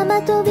なま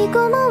ま飛び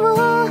込もう。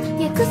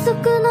約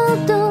束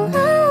のドア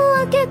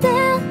を開けて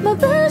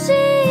眩しい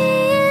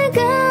笑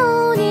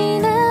顔に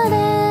なれ。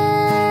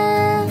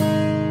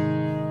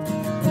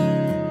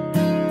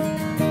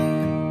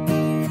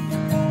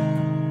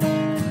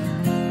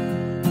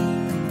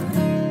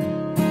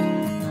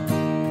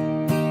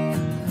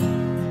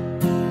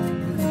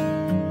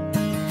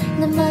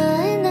名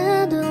前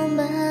など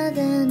ま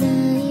だな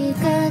い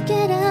か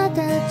けら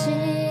たち。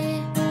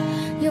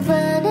呼ば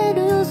れ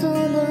るそ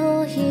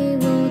の日を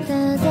た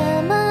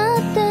だ待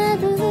って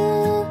る。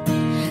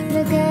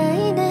長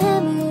い眠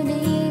り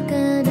か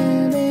ら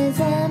目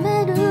覚め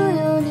る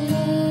ように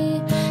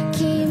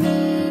君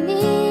に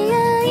会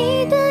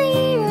いたい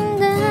ん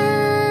だ。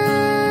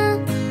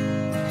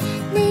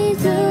リズ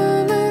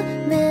ム、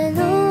メロ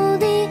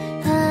ディ、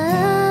ハ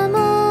ーモ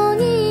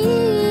ニ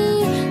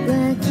ー、湧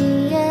き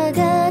上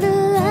がる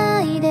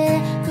愛で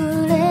触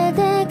れて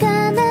奏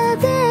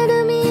でる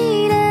未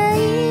来。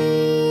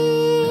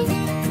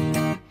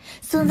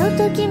その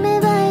時芽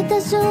生えた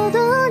衝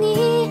動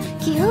に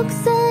記憶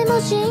さえも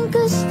シン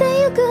クして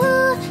ゆく。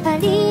あ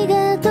り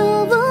がとう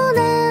を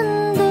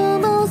何度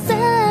も叫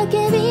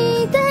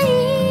びたい。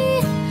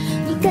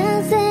未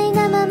完成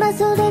なまま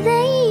それで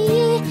い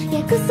い。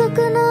約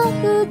束の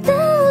歌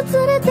を連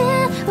れて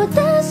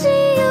私よ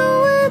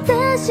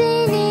私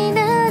にな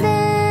れ。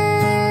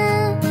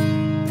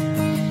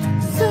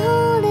そ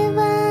れは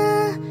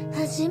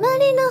始ま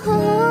りの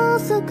法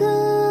則。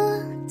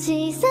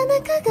小さな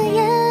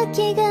輝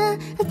きが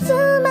集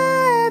ま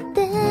って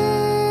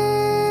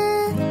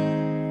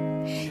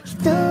一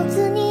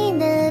つに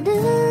なる。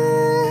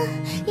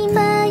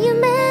今夢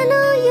の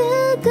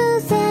行く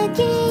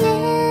先へ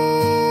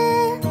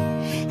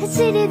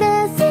走り出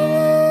す。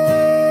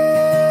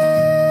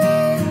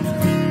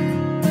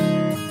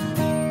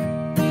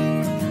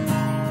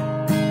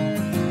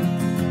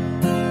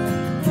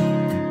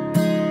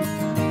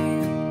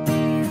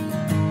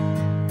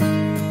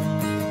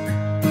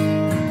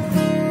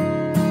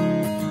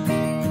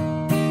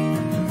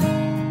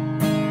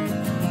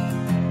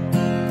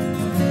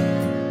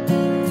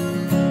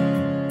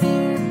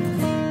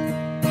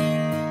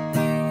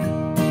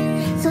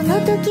その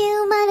時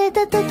生まれ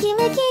たとき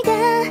めきが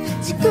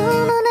時空の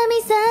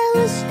波さを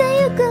して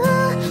ゆく。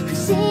不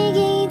思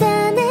議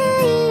だね、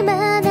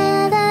今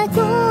なら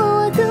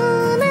怖く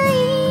ない。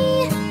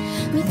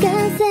未完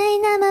成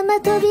なまま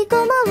飛び込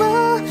もう。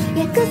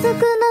約束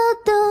の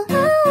ドア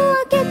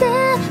を開けて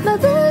眩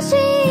しい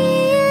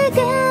笑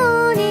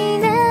顔に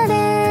なれ。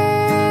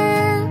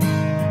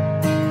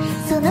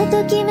その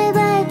時芽生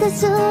えた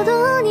衝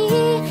動に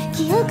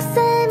記憶さ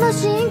えも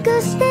シンク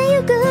して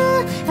ゆく。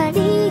あ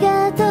り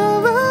がとう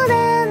を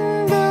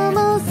何度も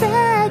叫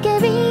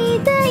び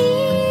たい。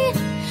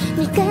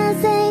未完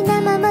成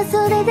なまま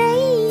それで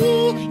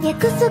いい。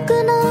約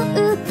束の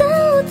歌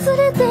を連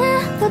れて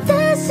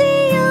私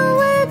よ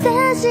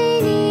私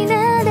に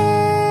なれ。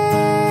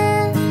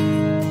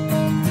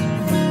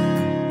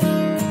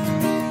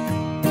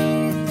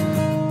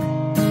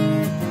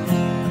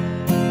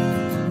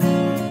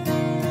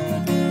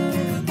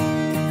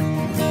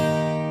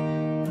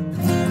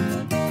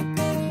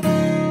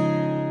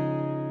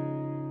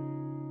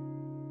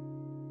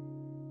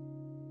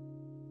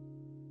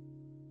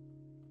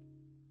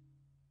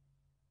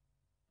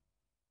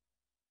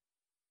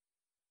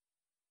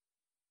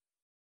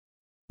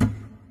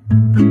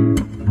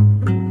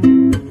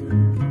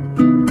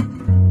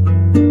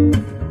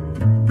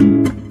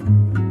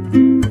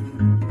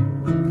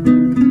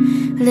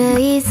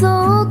冷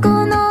蔵庫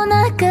の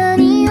中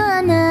に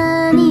は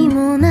何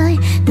もない。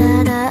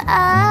ただ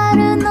あ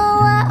るの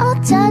は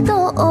お茶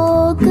と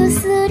お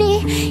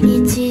薬。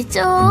一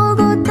錠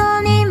ご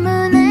とに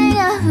胸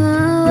がふ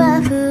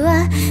わふ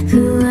わ。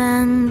不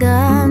安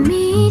が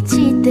満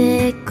ち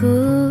て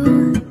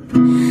く。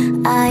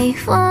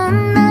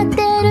 iPhone 鳴っ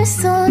てる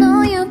そ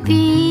の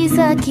指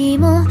先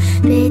も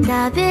ベ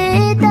タ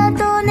ベタ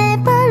と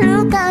粘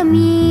る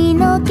髪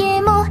の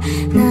毛も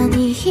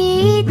何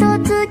一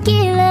つ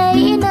綺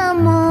麗な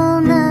も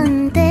んな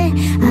んて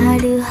あ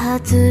るは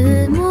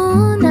ず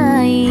も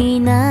ない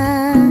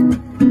な。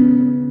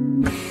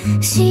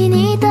死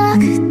にた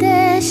く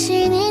て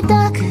死に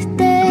たく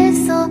て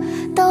そっ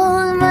と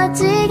間違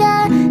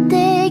っ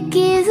て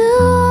傷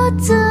を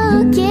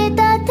突き立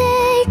て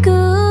いく。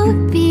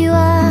指は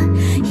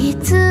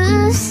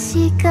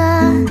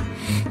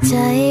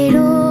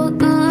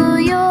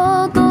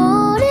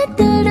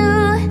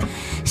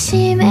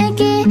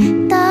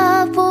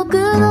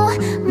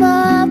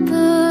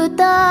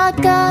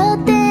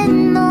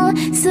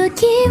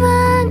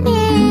間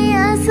に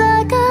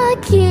朝が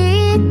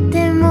来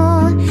て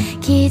も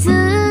気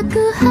づく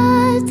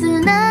はず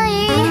ない。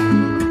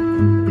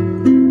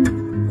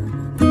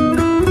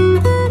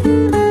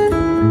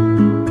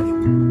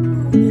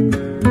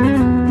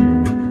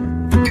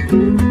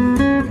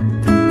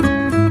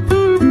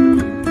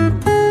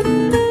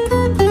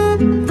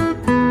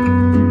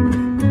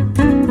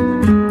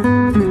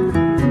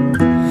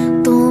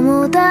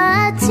友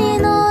達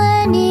の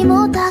絵に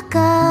も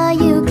高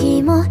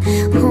雪も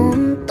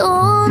本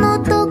当の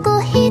と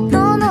こ人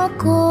の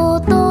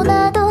こと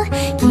など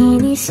気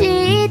に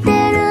し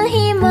てる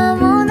暇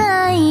も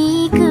な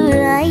いく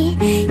らい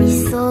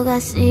忙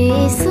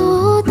し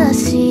そうだ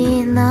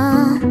し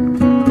な。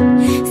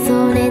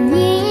それ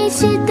に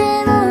して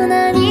も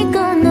何こ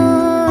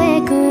の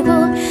エクボ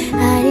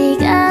あり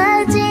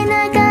がち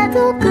な家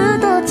族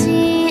と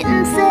人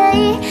生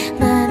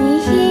何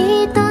一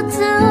つ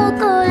起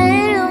こ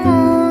れるも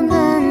ん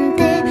なん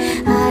て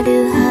あ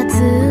るはず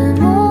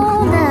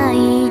もない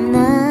な。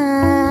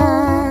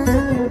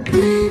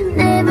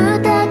眠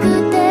たく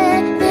て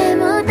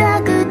眠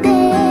たくて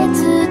ず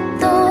っ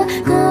と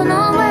この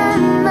まん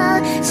ま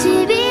し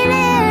びれ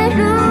る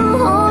ほ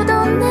ど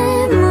眠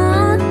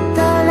った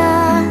ら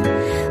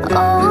起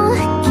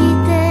き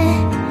て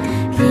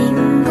リン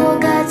ゴ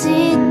かじっ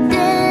て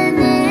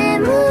眠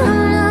る。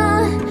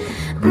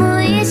無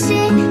意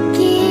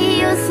識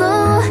装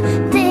っ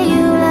てゆ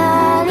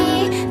らり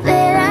ベ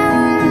ラ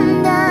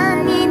ンダ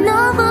に登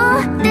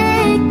って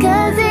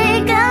風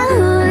が吹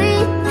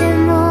いて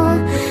も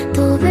飛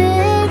べ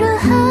る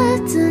は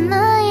ずな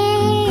い。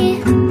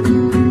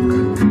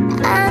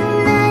あん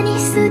なに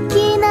好き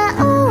な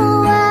お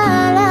笑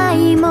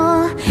いも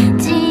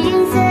人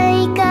生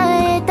変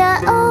えた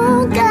音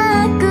楽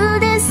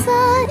でさ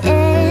え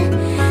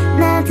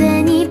なぜ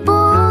に僕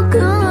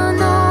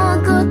の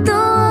こと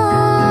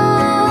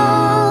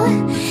を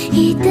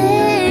否定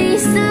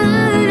する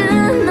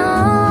の。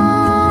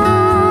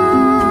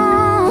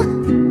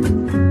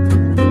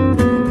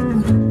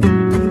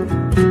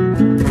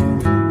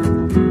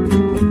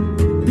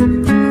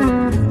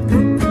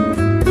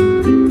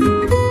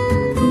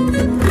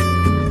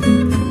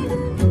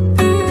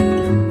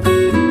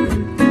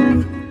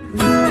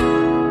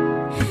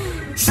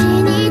死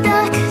にた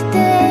くて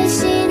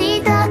死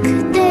にたく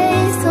て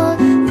そっ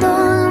と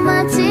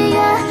間違っ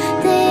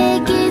て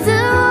傷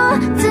を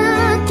つ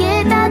け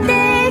た手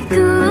首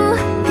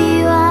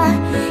は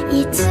い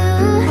つ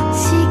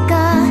しか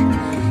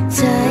茶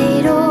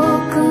色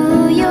く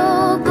汚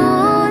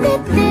れ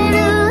てる。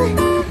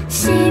締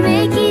め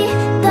切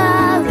った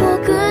僕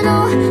の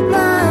ま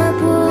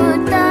ぶ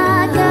た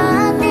画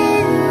面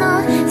の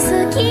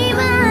隙間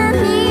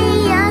に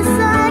朝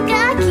が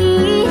来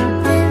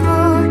ても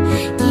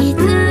気づ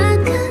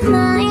かな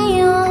い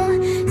よ。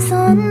そ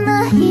んな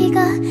日が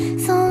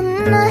そん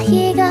な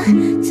日が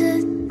ず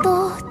っと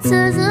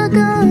続く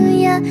ん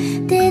やっ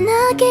て嘆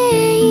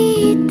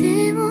い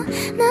ても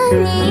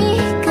何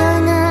か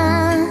な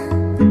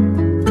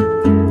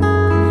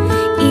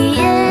言え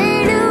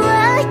るわ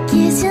け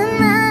じゃ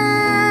な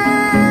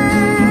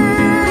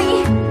い。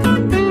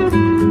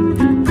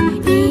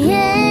言え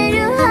る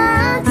は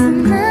ず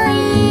ない。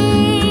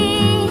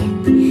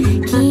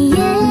消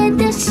え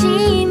てし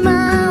ま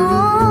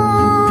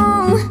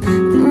おう。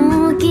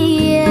もう消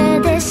え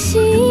てし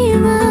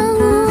まお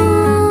う。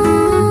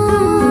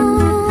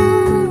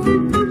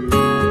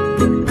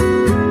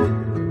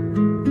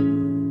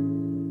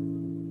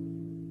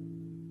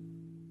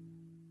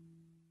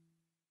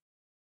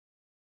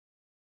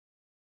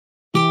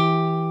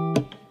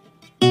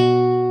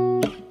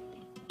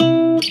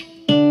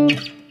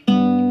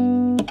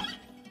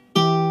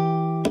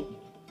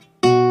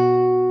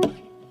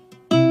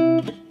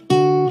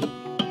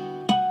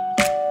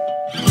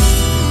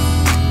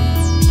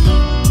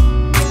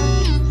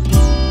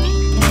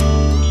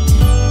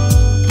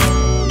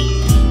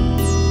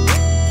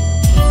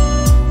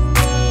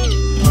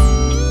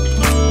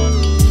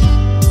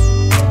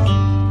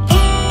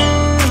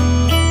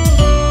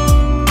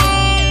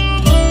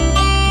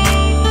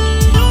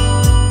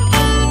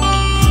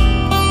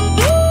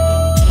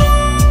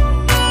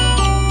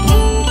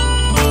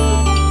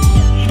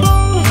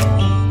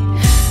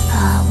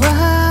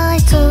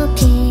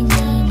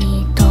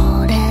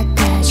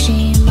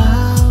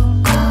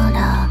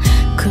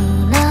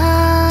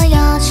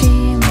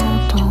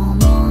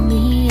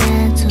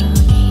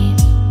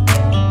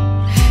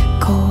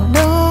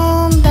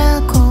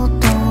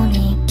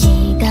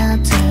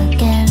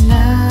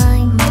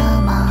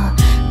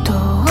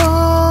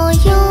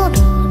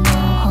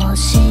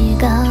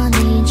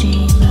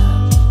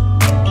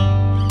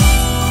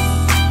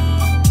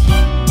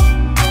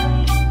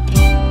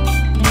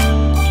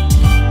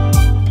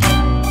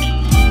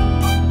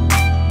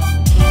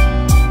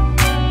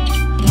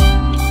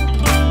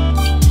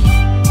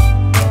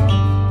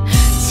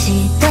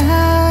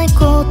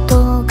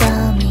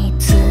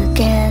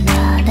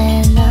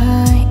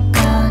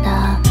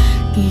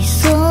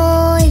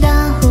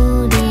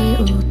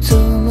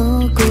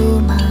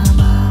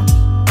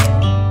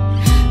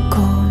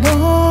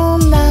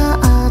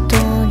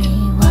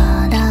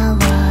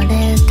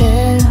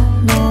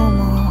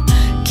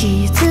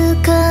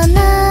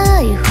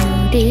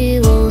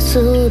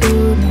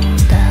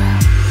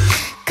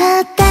形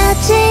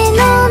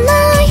のな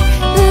い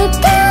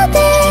歌で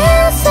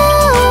朝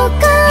を描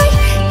い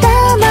た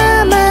ま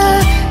ま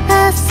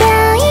浅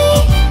い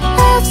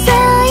浅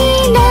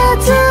い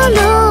夏の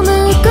向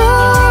こ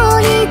う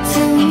に冷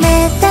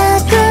た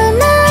く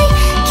ない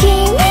君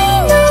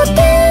の手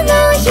の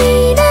ひ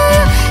ら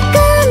が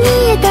見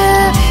えた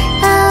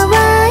淡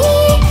い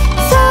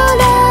空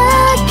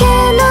明け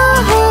の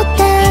ホタ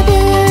ル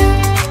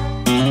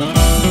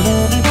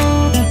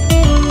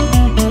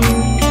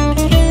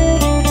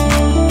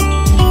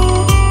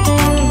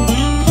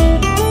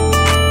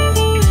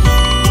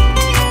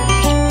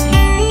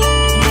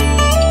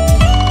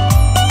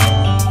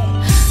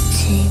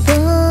自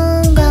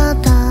分が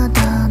た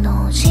だ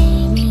のシ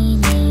ミ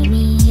に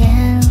見え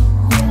る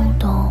ほ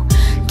ど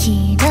嫌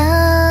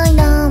い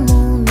なも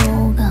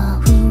のが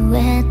増え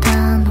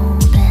たの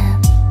で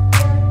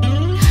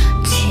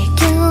地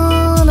球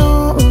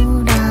の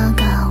裏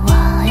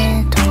側へ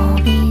飛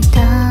びた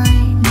い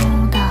の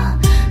だ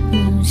無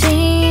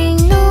人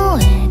の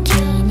駅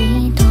に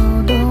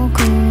届く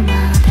ま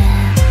で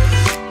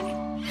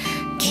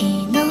昨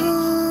日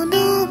の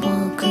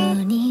僕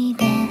に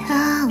出会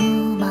う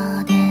ま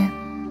で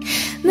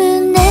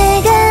胸が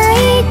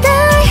痛い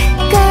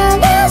か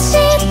ら下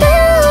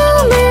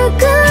を向く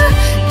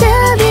た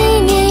び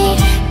に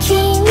君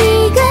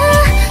が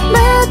ま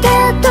た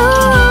遠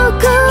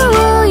く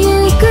を行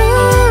く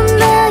ん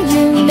だ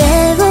夢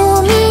を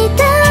見た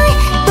い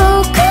僕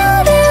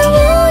ら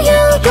を汚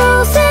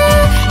せ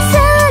さ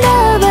ら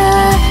ば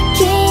昨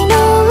日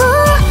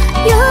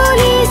より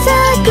咲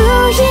く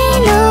日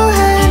の花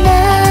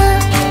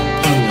水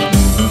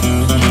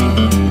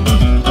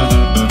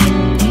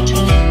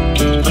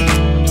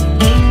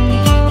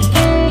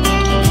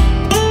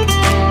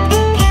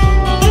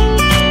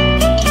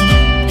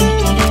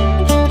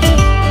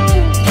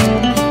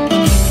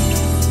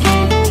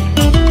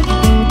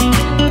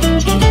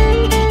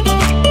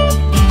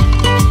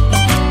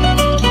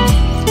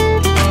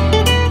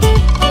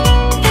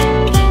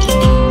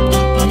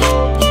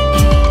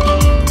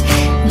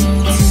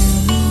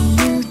に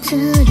映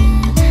る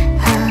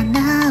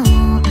花を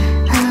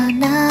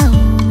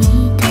見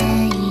て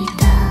い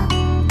た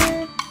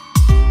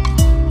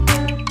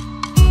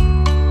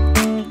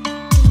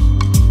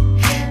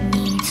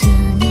水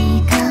に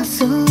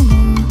霞む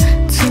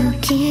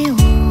月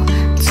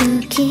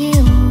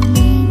を見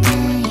て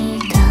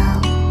いた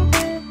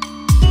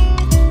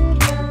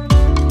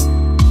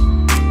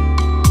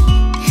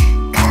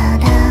か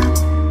ら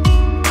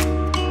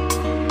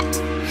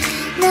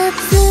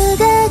夏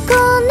が来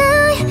な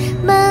い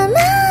まま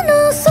の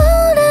空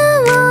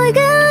を描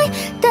い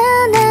た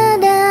な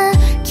ら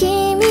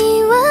君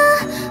は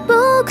僕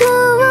を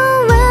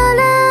笑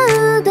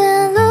うだ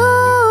ろ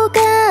うか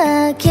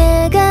明け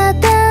方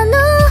の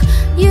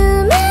夢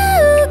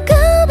浮か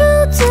ぶ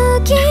月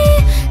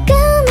が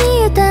見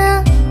えた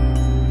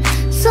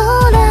空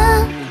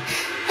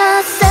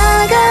朝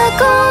が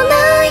来な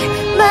い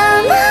ま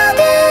まで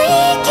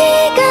息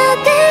が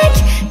でき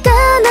た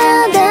な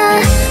ら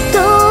遠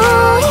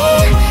い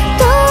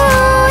遠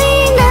い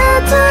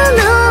夏の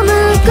向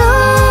こ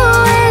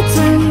うへ冷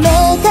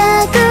た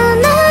く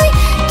ない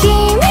君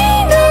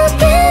の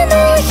手の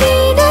ひ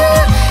ら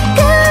が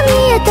見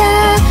えた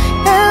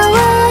淡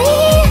い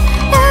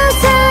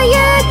朝焼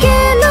け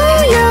の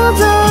夜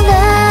空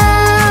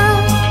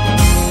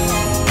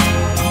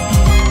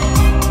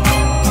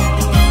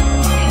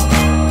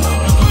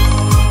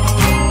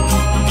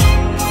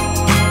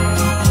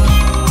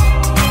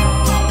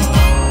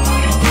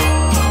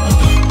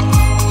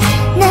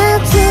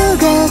夏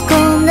が来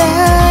な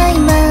い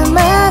ま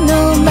まの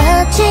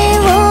街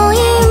を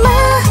今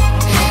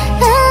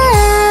愛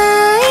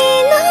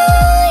の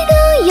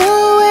色夜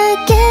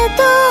明けと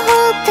ホ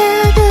タ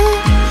ル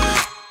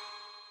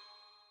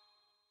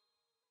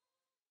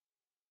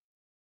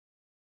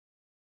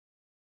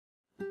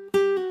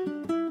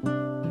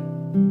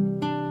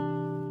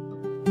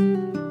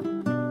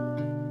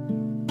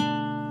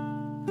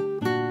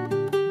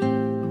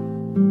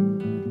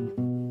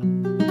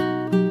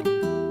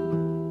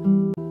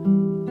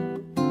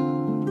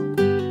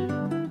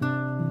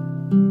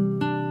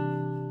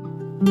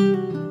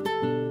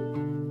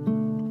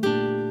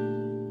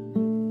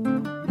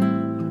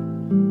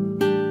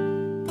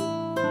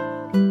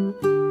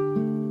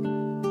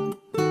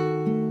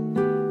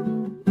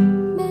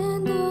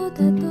面倒だ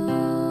と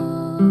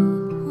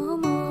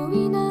思い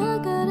な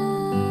がら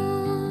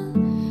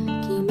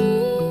君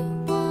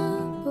は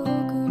僕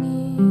に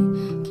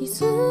キ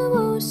ス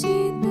をし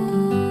た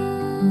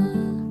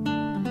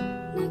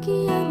泣き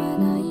止ま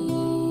ない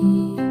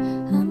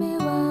雨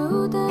は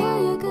穏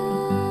やか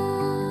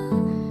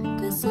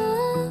傘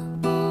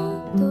を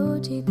閉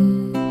じて蓋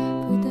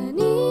に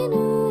濡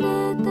れ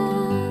た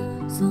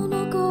その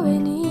声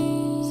に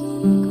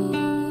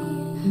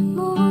も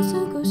う少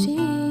し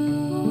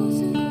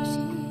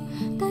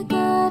だか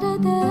ら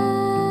だ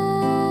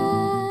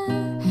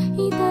痛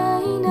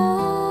いな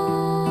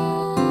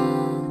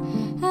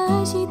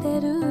愛して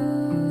る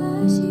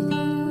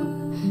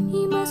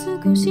今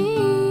少し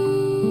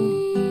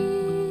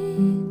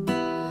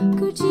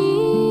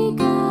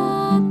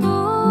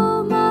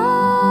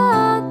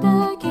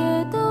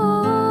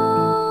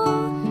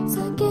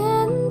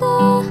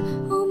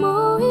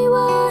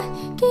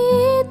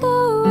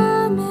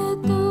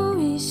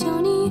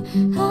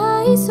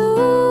「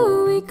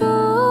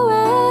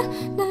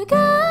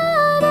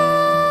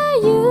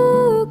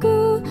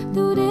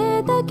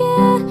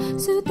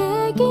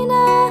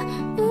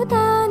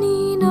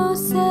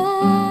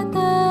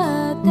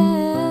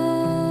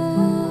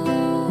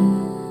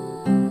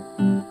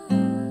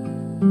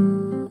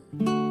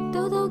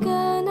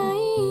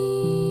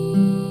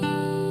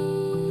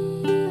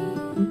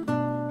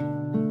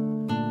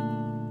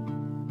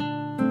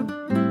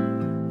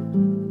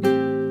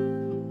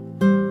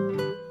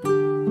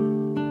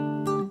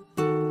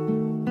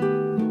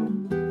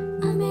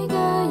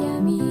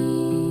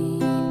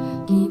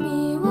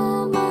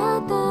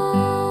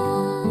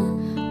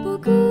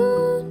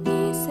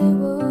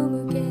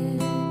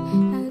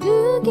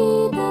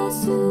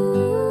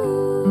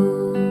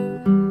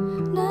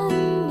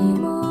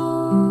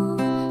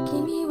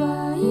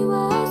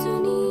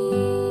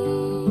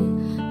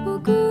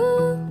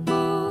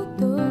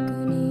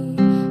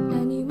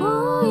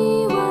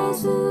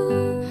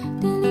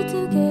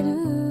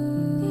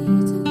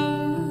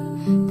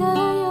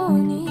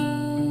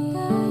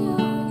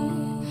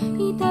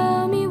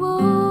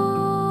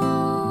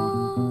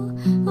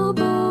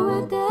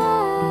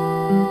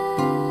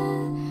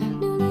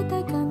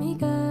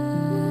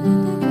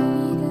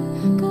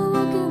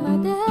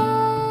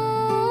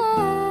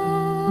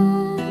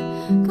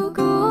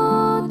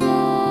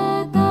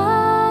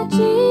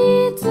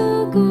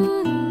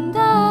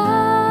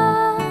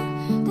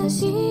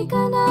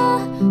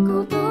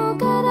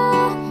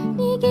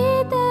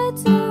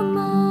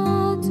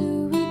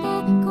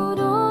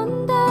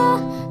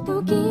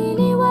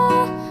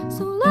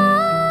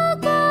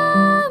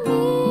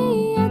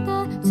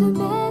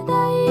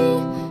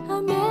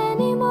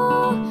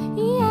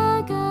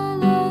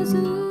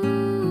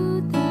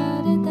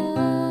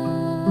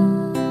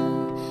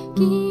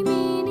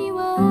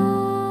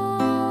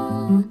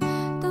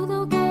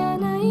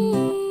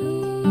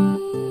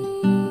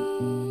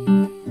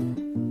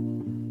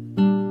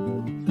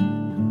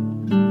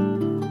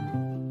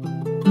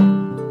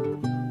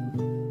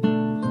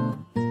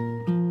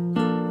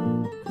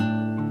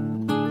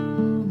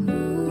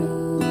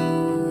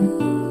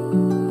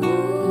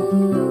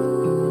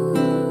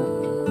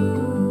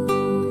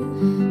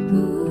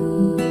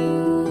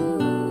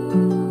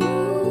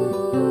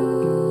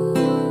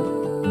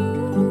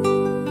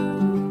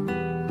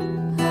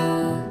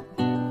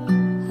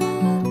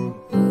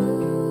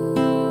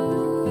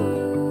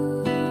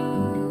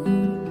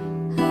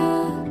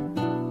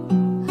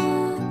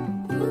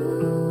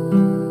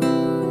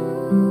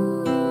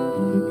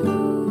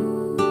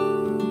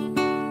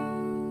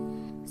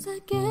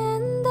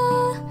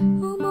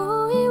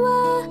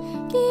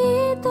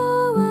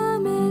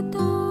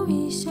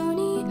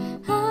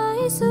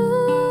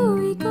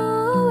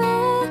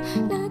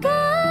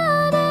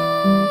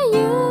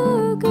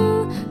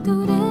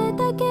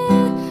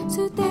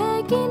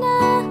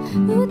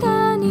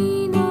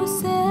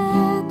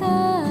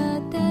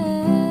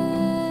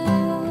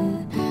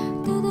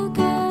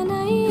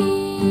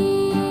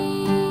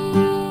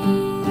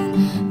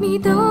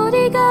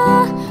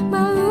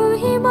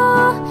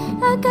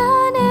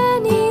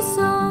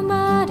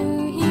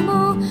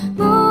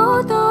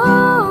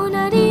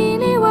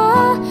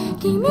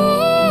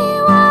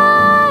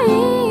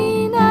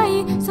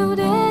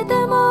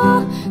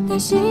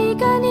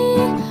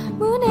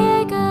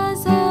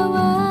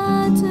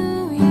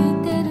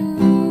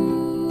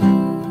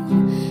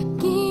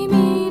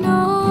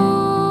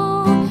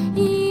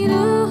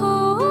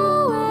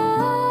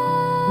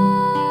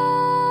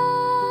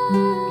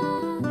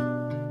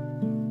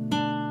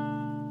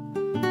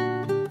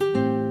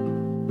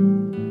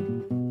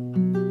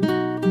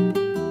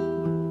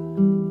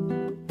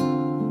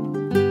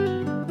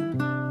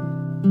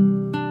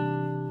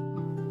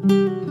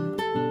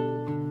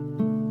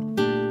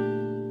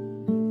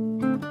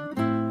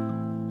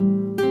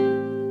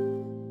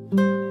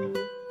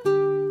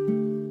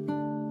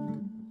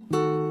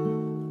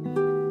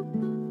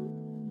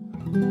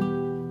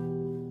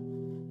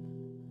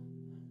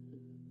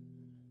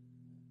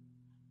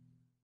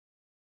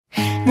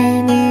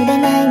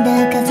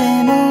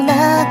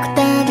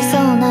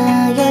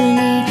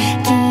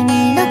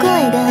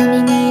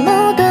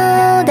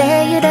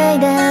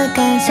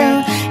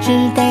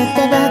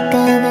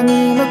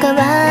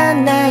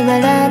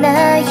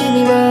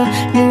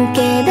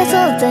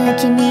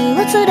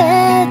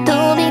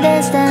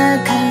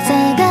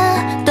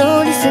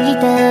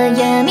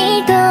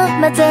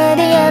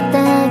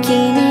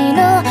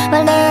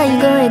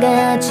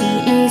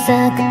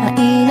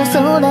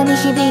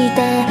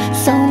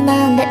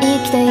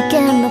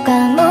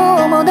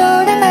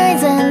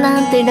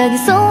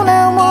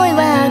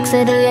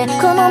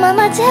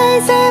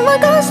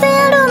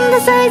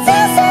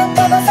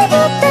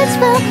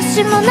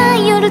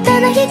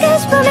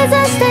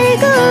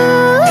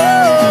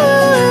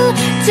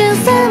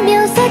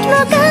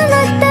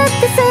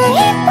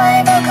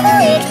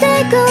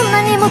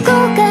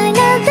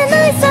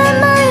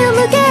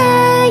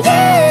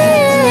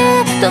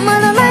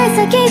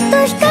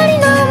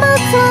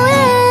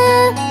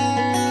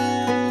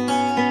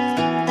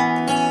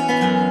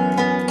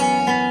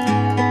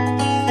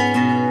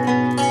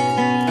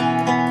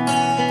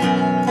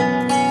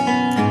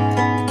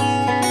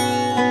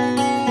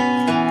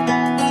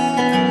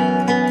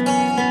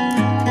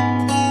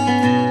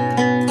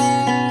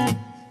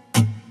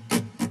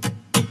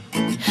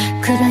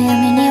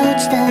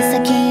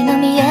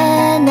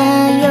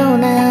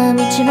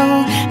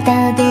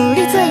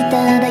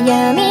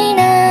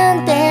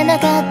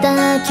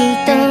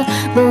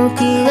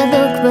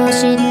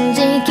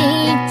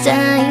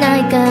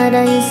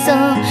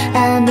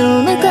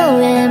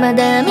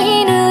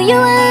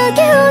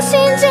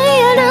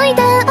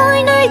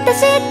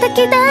した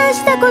期待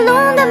した転ん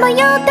だ迷っ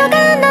てわか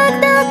らな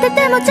くなって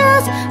ても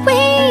Just We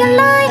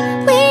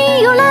Alive We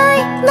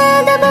Alive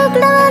まだ僕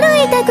らは歩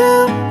いてく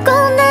こ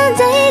んなん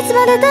じゃいつ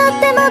までたっ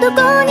てもど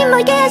こにも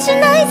行けし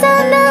ないさ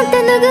なんて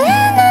拭え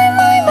ない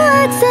思いも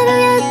アクセル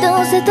へ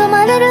どうせ止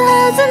まれる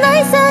はずな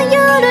いさ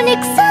夜に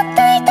腐って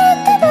いた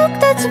って僕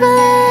たちは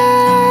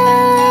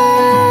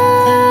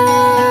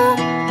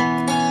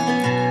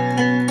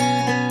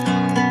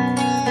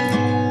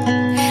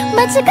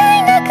間違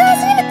いなく明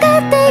日に向か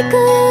っていく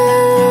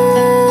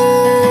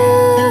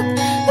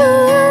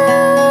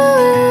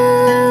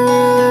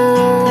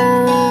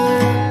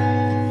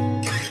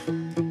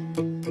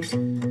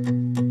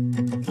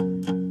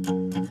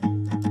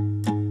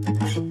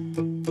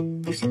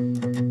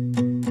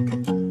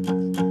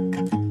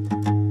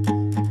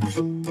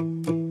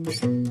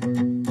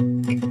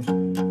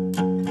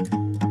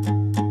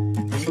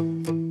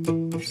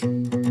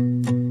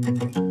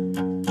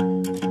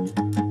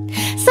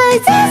最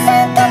前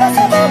線との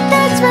そ僕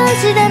たちは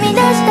しらみ出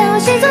した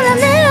星空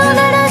目を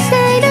鳴らして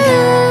いる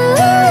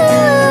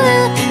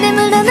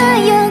眠らな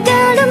いよガ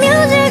ールミュ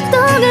ージックと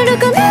ぬる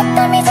くなっ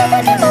た水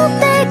だけ持っ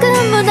ていく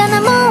無駄な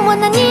もんは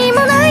何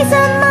もないさ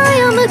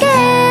前を向け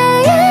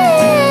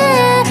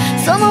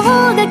その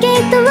方がきっ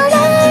と笑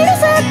える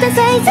さって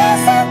最前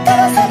線と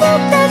のそ僕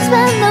たち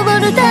は昇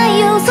る太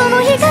陽そ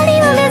の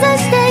光を目指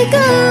していく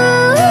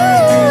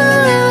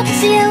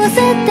幸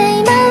せって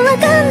今わ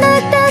かんな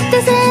くたっ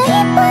て精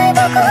一杯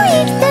僕は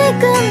生きてい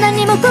く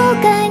何も後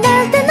悔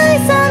なんてない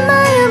さ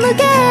前を向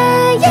け、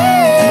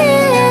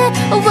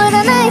終わ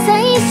らないさ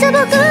一生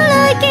僕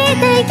ら生き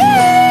ていけ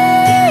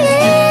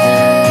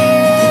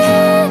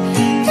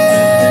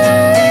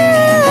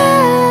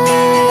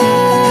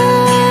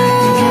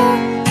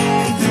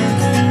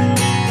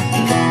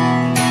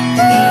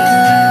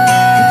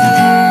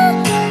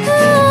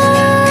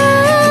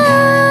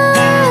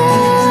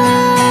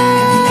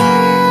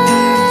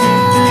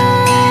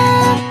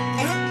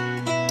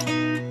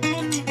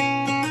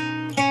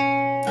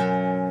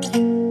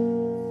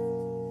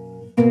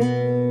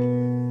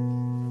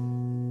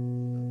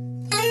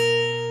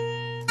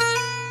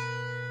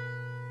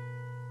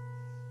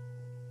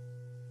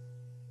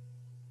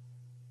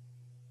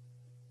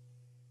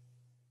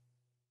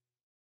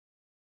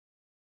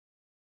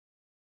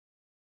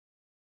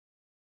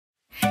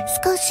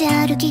少し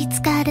歩き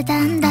疲れ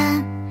たんだ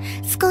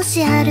少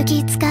し歩き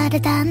疲れ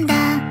たんだ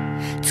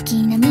月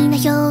並み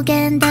な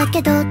表現だ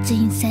けど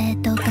人生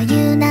とかい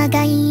う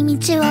長い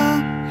道を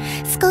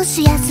少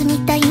し休み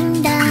たい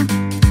んだ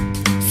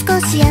少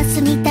し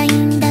休みたい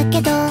んだ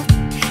けど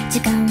時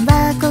間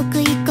は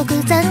刻一刻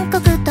残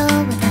酷と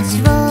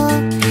私を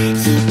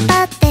引っ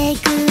張ってい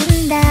く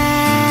んだ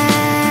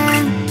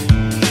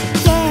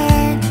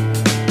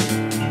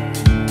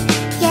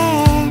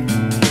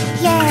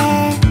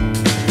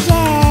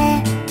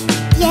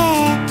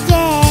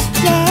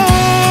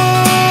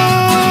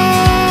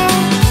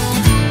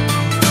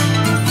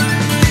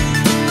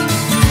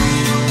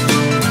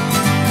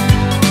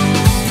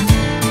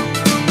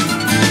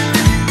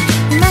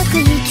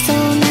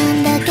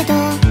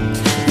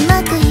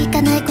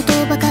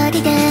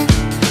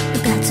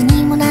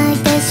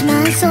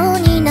そう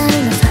になる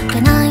情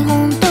けない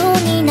本当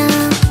にな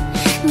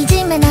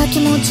惨めな気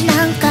持ち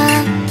なんか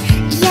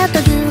嫌と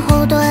いう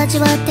ほど味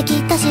わって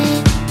きたし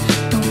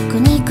特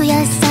に悔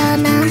しさ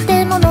なん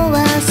てもの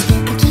は捨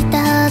ててきた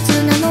は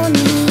ずなのに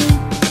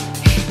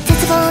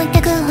絶望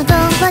抱くほど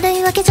悪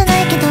いわけじゃ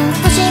ないけど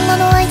欲しいも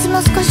のはいつ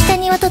も少し手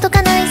には届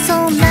かない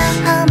そんな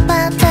半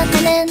端な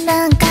金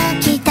なんか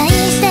期待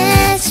し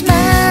てしまう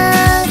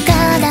か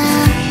ら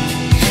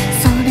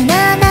それ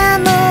なら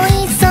もう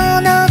いっそ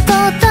のこ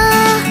と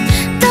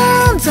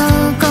そ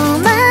こ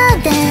ま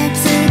で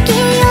突き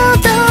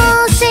落と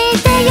し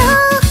てよ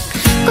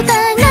答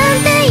えなん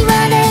て言わ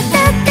れ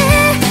たって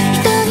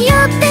人によ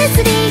って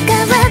すり替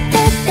わって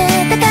って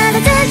だから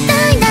絶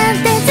対なん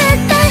て絶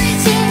対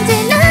信じ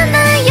られな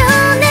いよ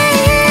ね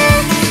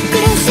苦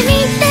し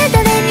みって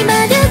誰にもあ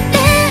るって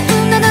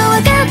運なの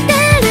分かって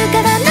るか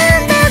らな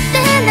んだっ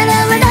てなら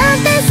笑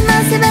って済ま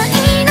せばい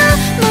いの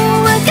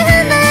もう分か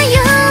んない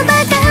よバ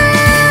カ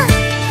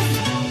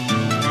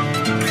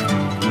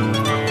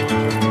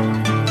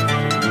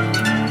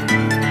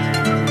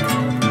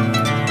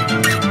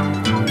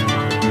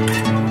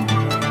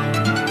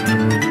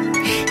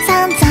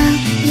散々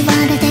言わ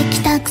れてき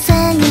たくせ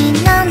に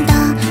なんだ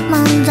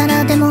まんざ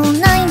らでも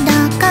ないんだ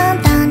簡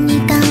単に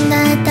考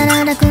えた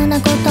ら楽な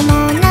こと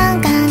も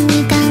難関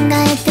に考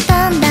えて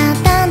たんだ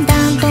だん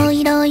だんと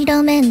いろい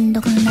ろめん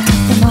どくなっ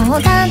ても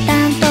うだん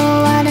だんと終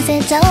わら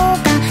せちゃおう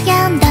か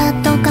病んだ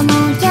とかも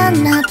嫌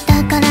になっ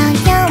たから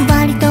やん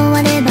わりと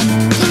あればも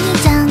ういい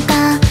じゃん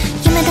か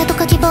夢だと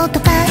か希望と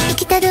か生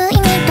きてる意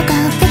味とか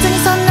別に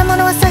そんなも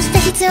のはさして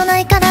必要な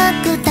いから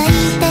具体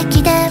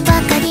的で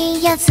分か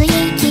りやすい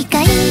機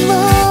会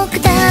をく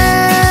だ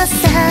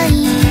さい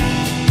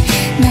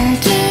泣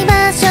き場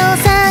所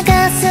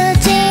探すう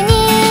ちに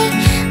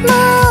も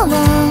う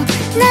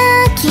泣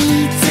き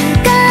疲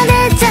れ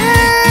ちゃ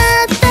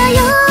ったよ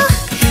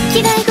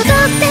嫌い事っ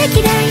て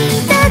嫌い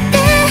だって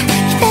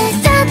期待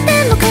しちゃって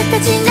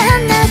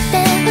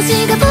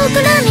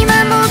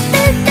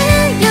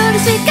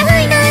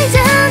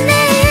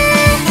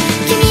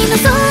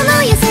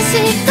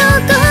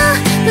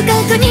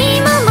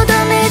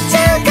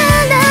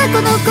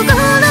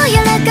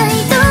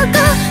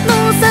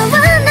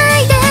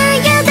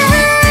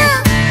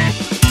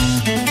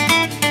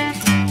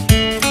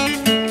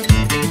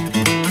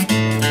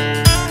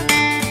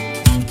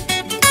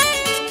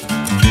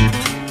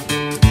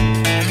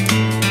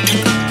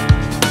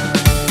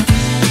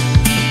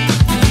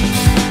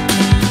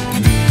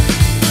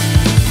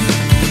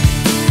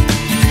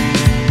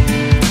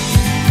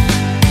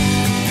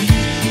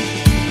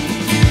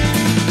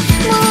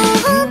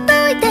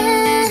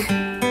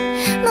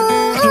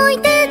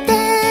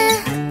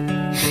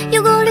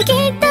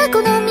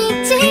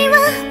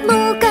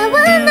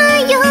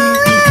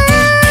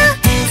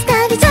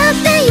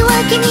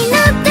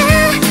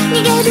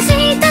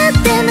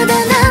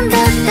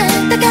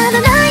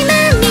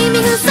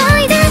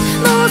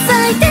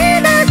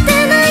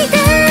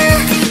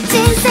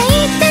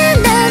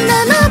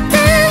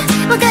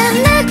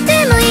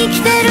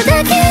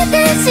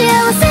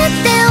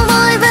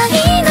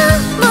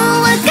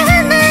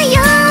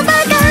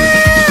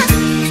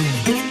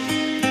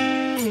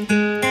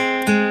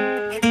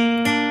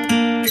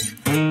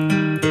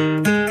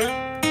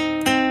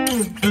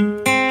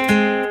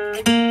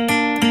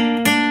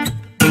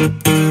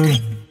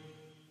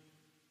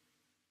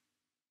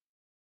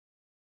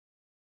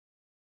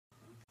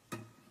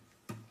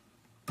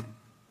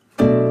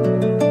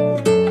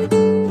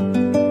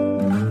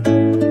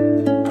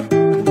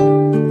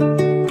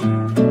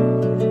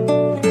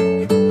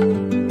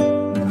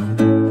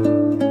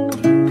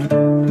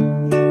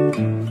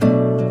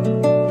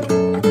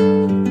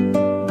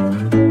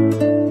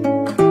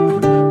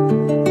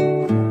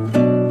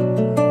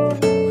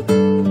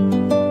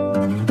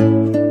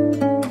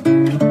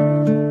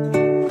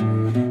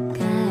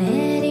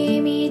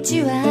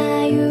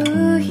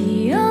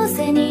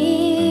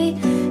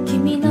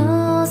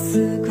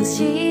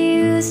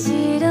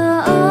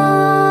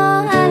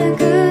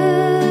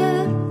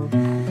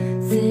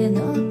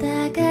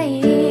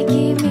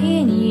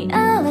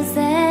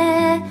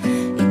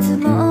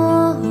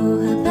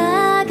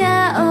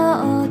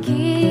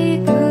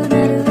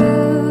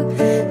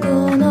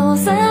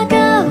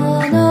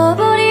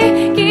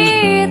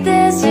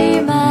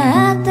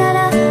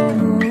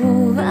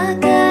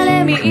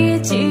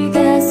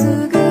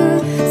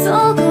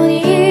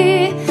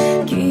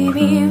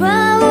君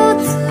はう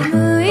つ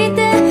むい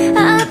て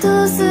あ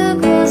と少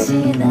し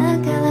だ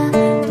から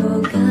と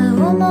か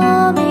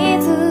も見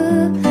ず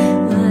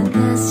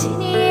私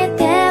に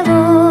手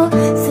を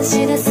差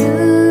し出す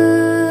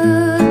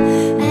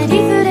あ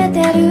りふれ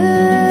てる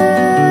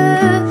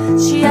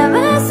幸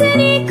せ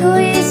に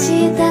恋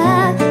し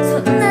たそ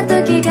んな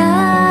時が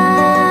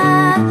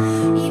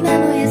今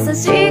も優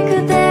し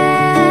くて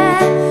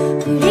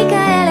振り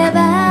返れ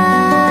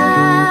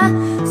ば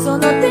そ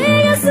の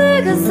手がす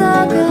ぐそ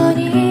こ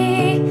に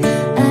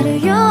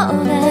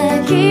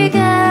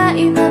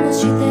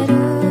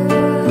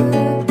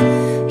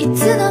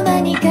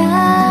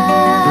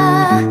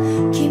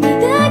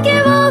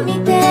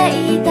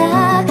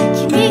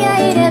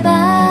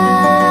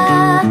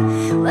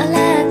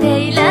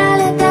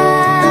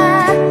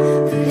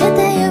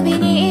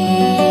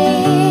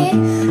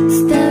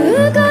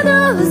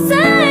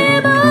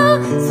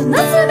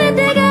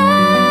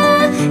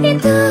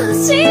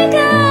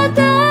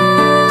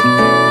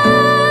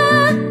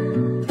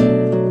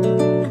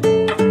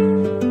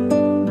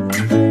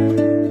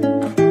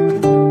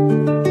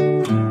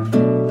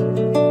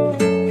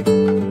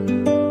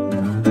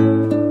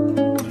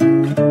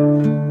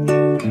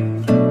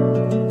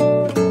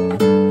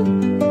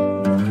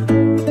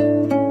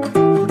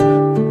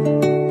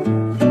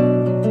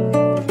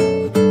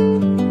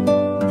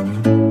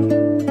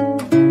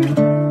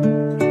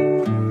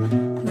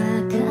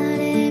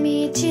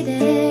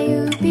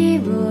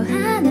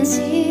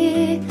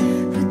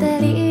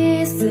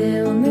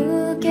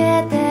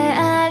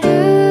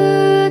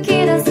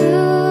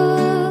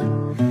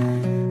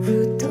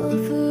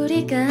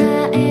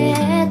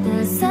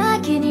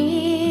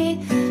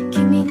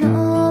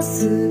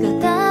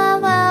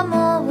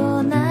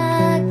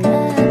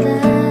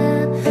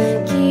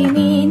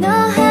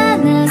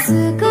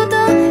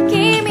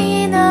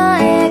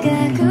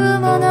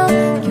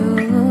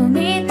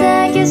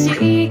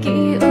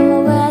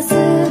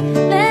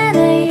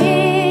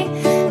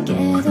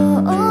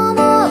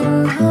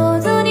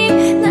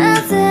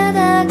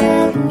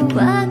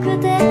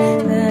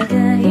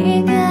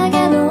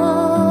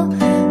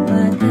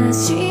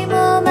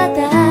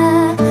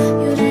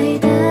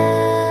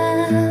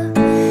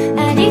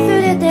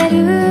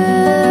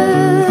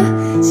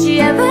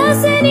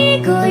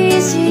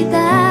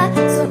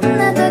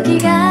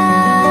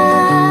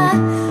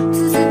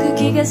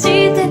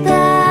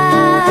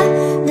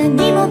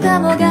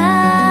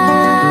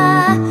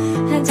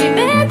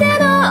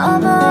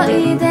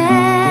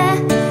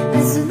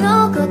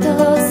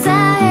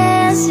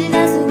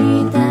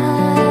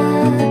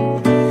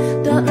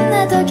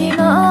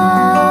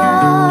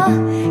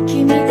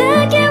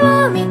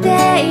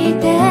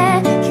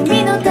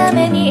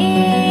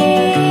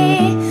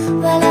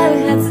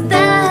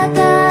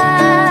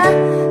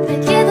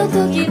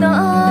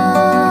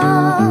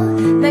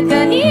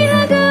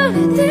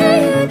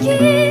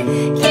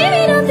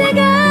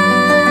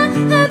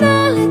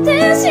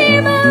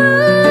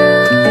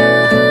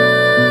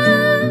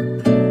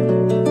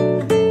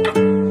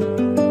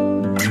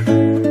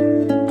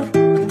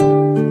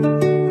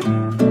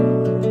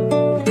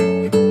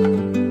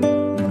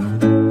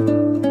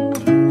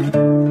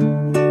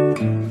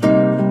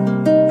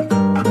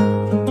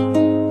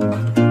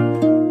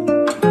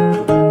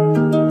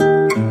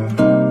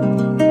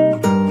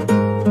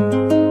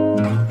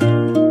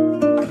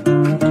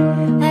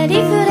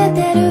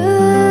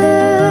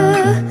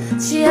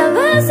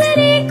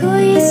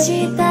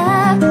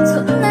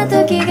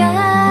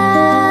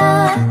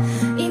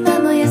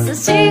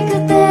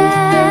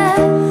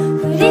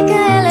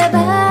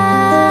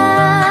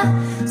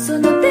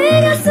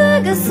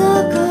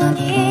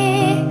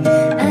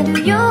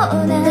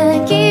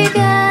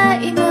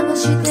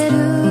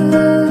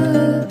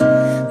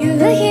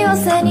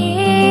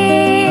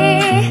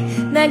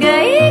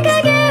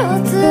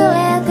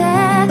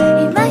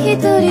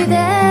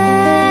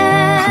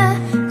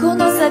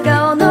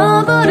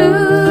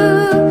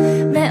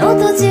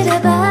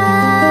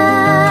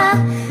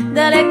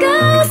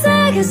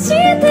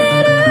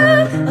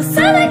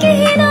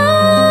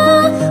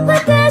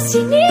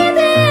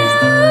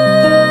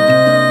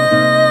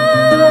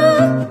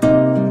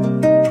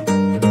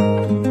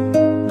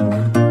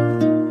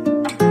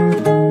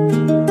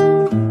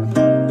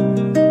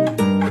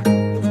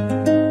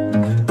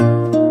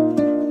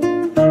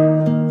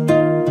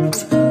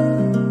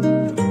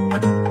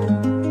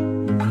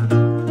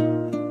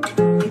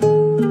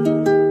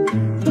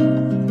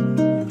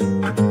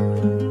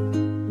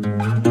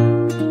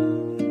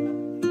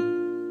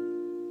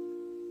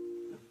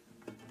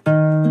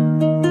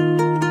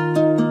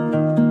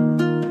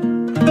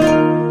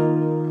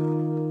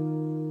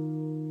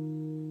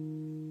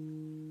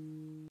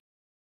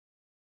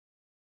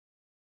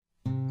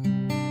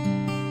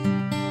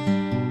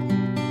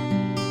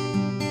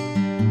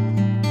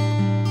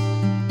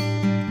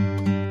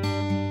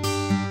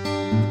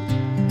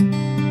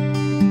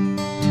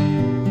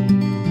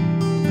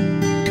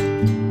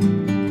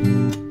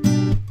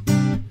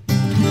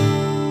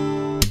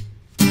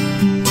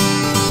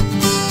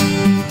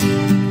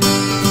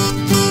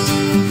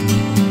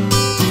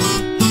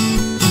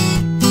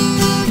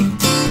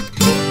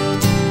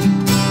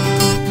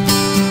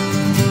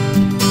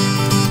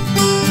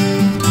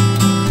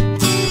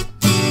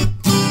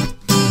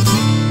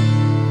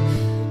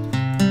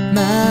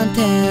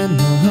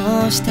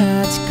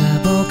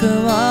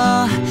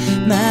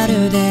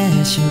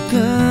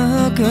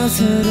く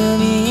する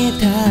み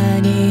た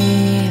い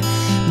に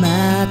瞬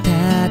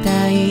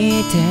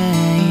いて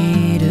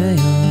いる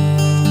よ。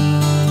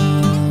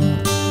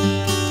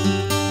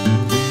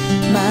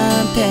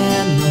満点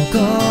の答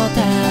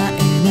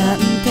えなん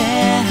て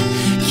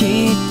き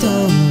っと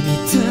見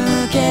つ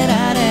けら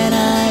れ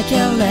ないけ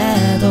れ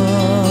ど、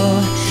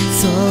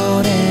そ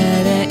れ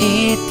で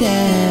いて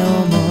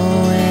思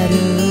える。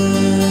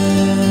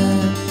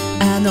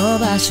あの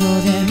場所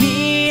で見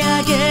上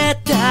げ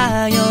た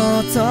夜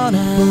空、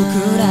僕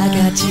らが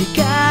誓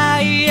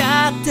い合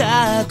った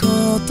言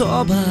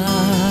葉、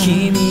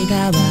君が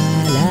笑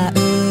う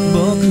僕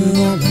も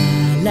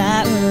笑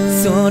う、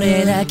それ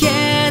だけ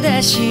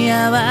で幸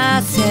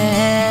せ。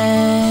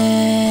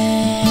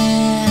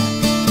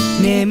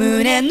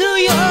眠れぬ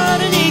夜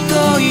に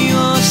恋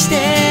をして、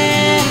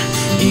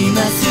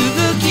今す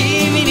ぐ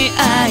君に会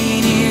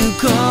いに行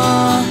こう。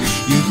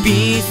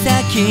指先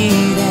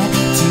で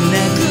つな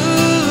ぐ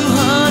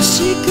星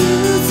屑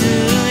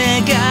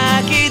描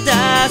き出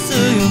す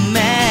夢、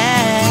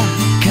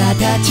形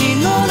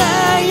のな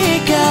い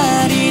光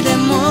で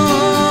も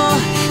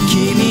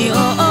君を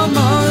思う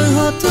ほ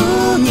ど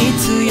に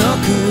強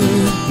く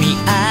見上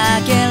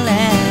げれ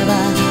ば、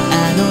あ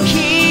の日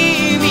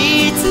見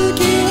つけ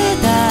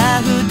た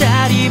二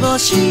人星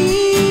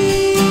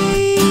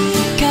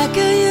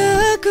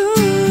輝く。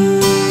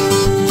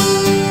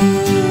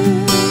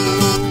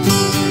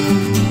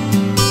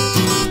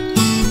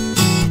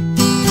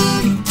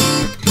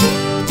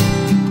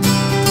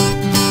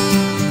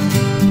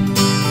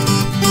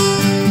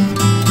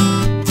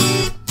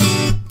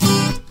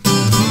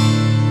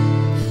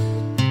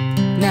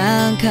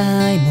何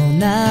回も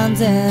何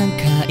千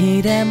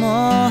回で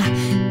も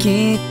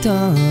きっと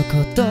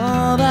言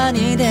葉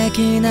にで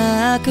き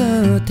な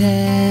くて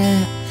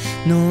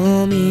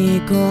飲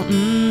み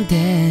込ん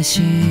でし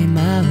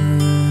まう。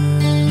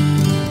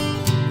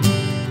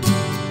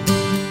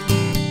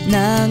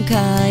何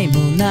回も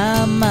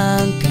何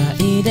万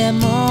回で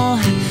も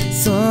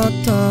そっ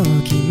と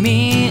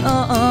君を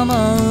思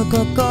う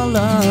心は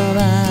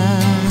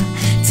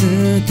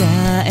伝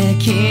え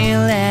き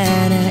れな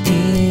い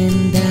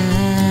んだ。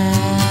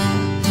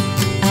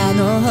あ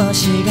の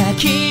星が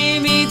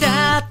君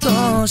だ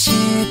とし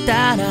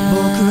たら、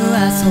僕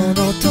はそ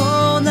の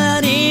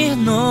隣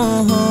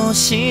の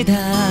星だ。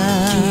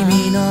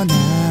君の名前、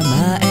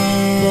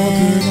僕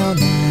の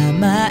名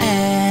前、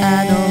あ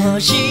の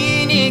星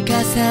に重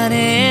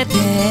ねて。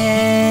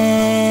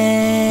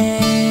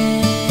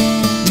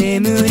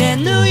眠れ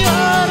ぬ夜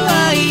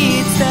はい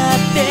つだっ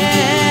て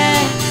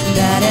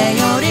誰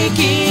より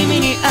君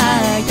に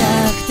会いた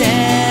くて、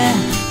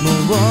も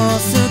う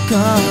少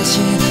し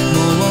も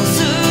う少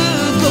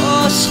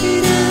し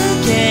だ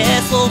け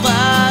そば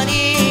に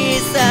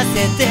させ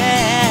て、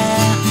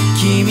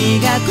君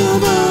がこ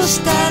ぼし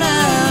た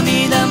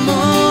涙も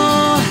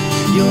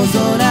夜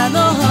空の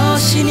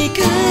星に変え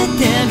て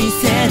み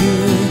せる。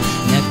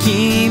泣き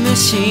虫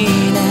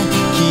な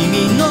君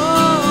の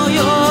横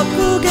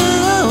顔、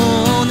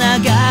流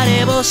れ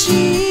星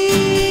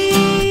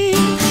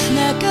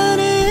泣かれ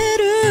る。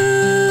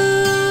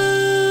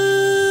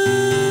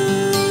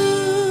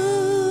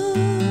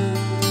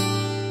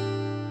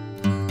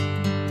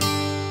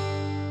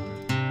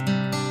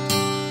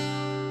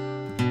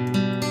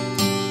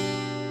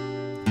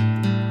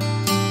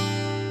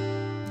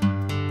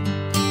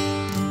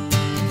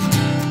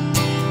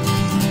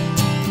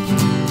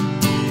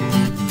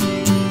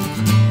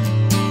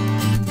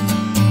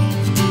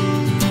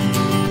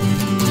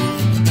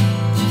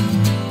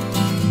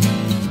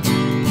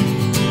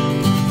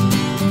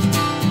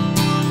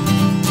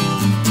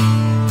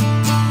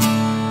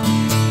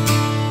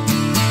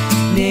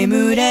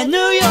眠れぬ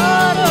夜を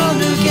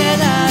抜け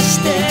出し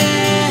て、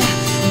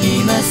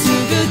今す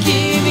ぐ君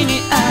に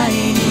会い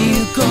に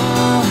行こう。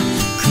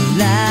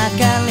暗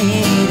がり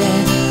で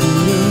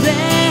震え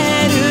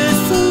る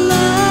空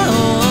を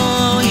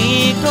追い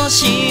越し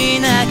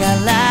なが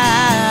ら、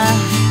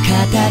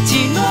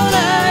形のな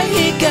い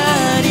光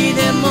で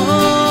も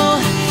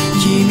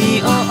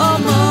君を思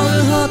う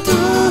ほど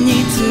に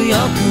強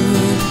く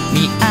見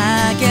上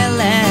げれ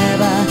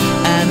ば、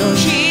あの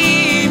日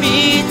見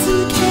つ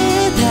け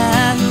た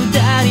二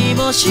人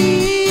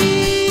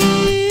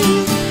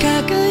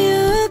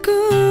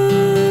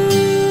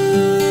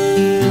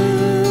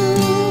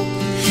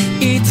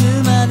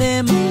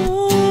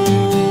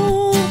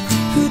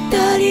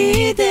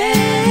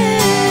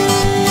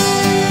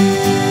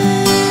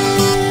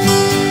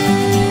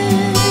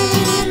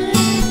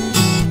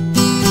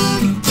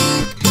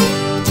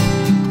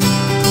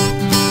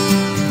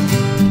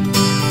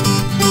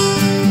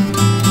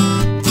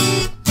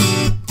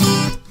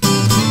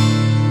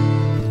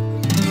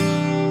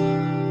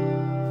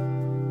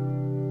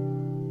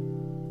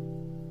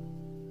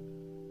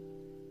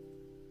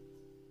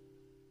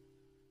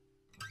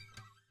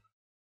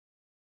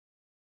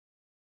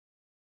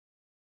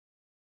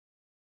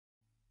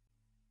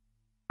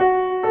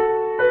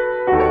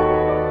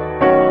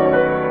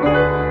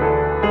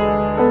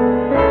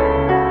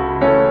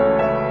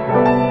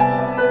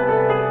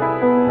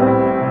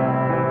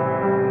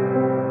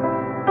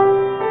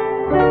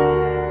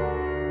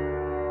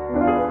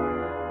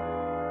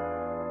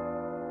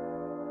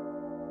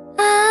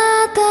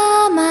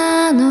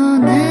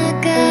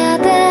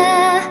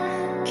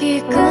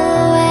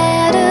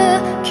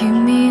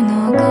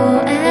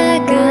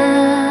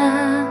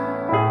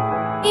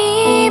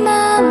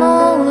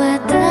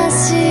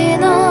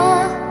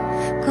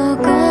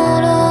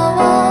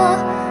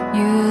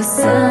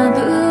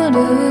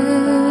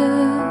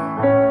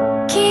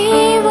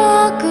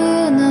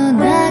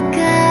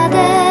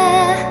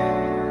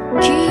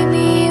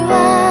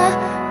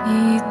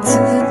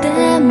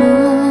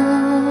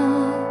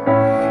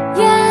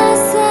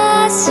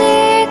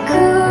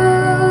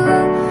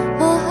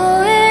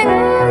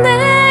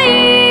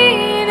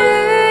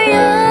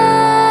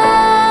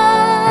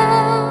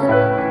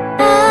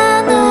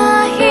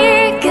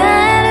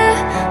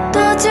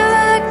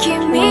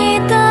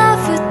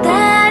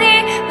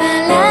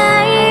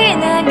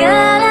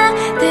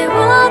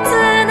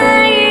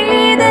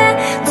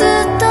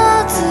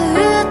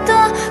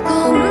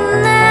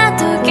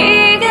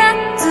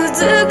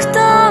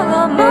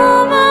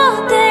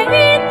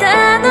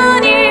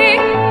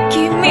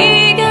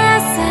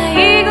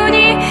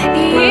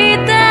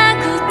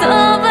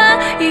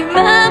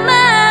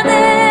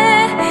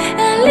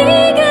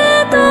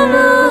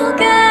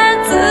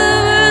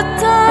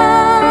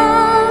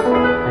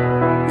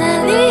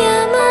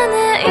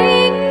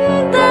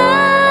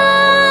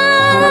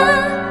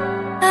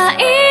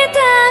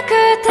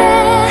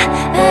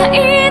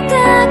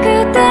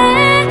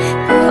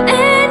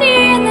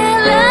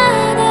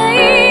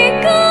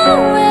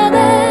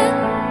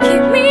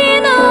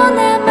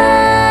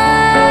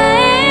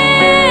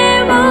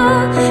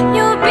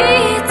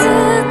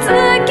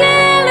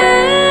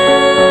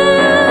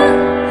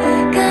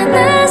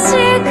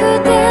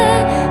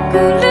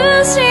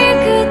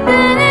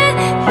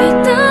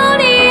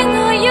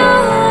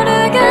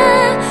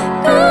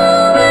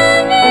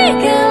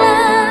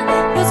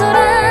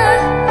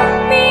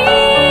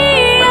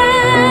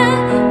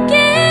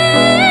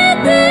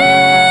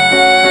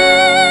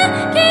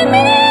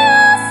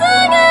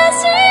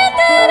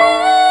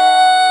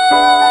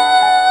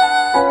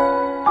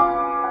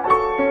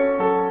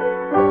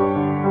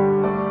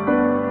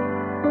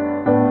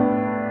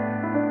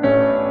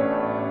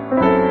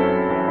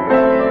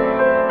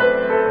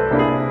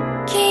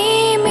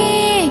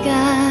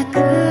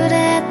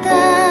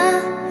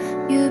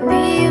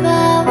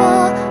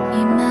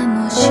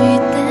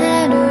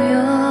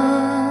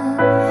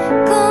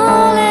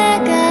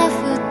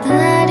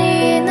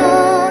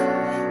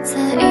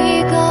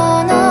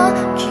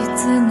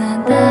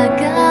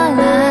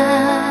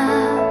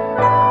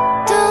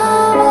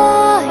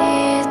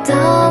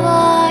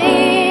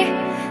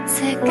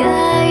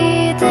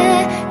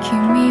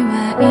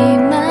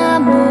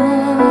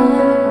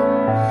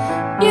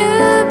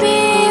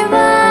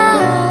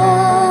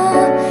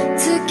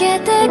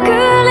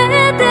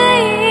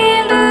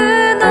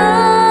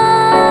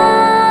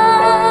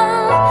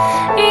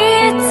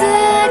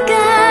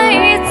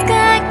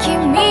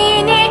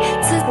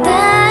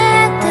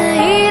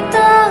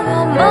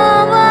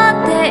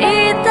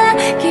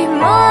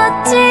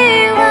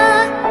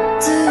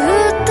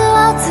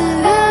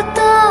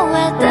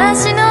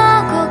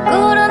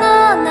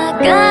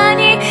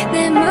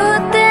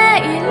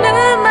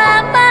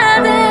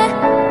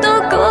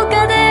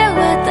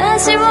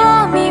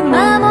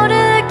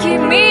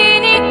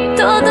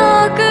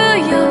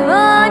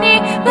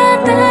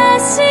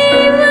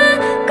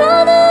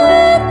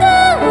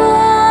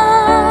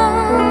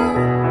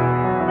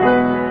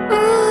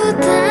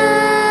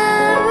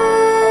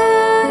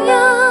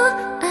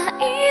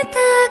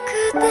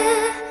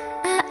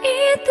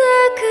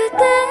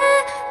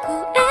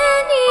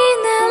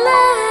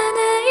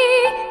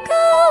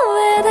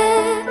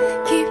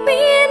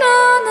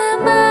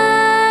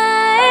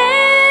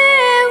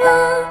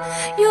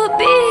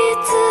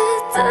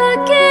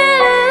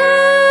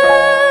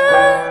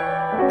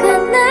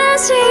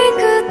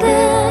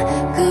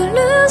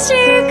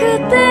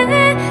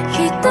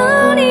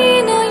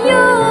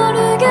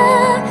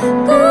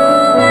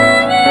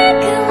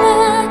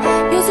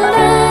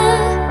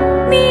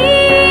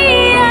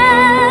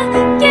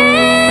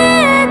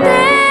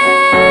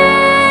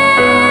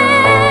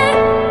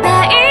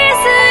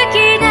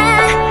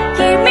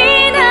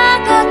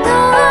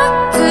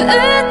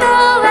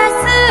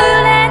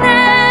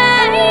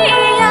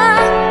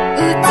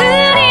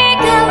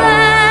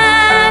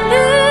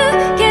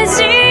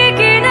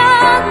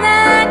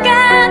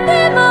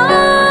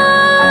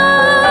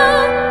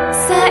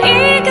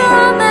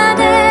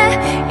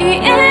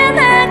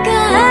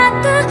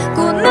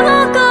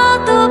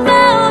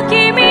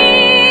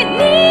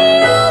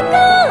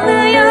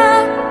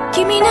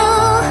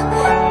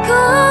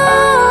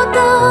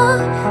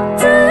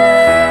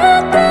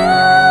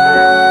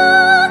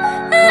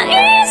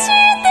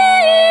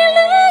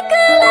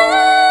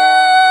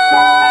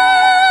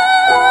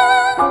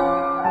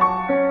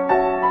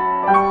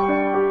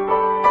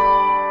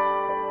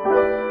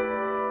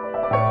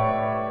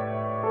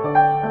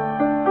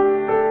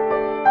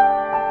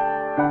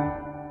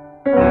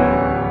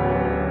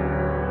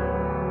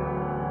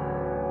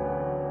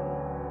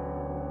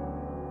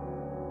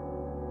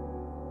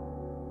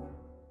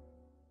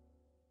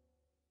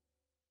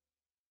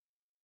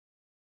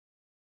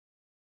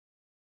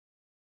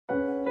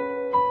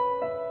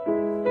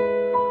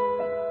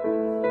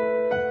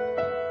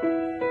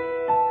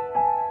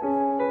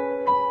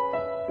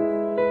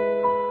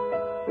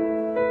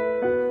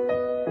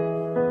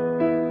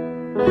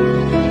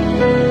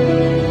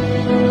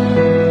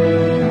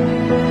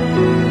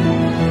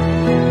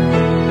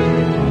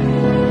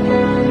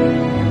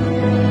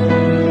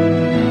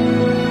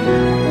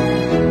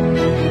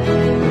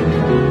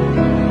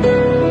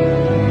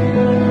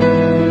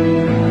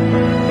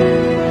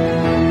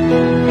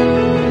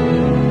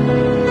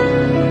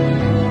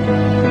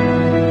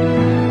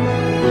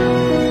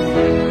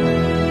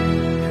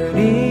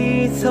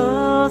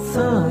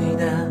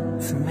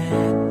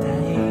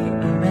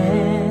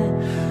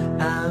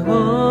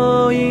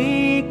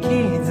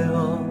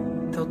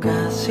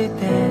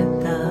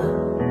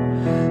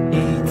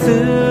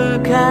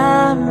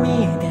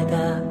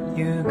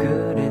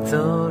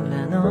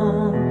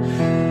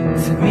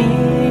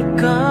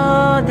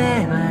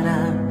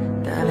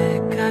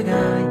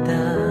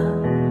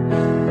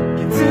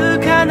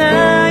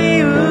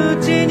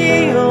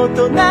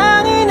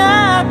人に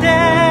なって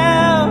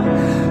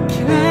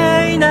綺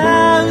麗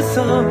な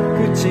嘘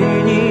口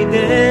に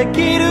で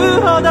きる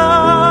ほど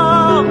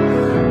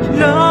い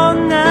ろ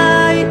ん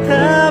な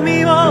痛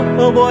みを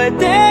覚え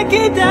て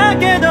きた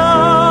けど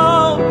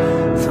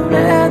そ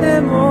れ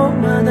でも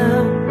まだ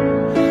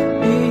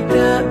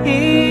痛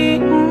い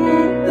ん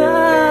だ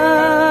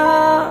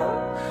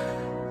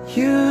夕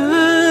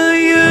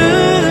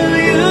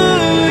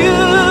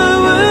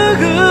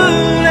暮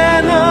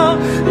れの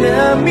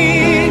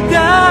涙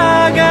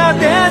が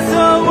出そ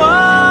う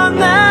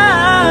な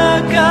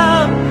か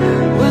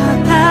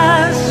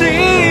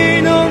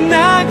私の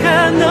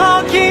中の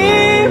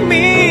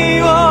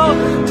君を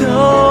溶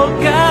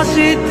かし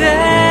て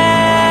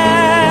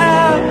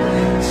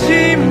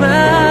しま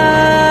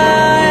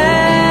え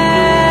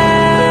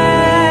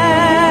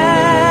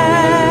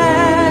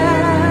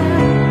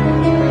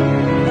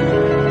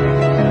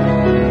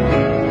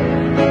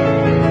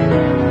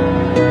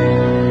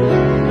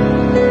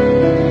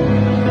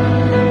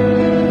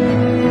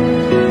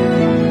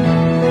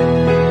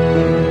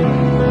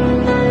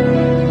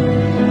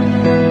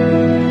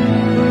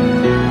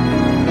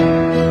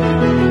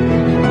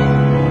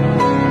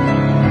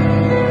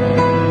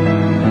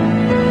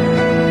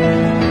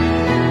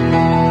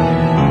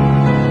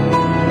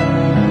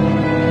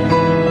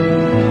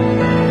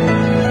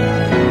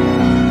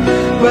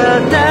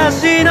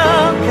私の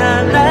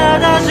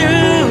体中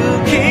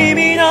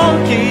君の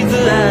傷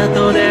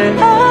跡で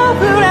溢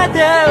れて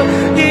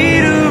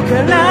いるか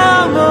ら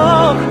も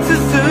う進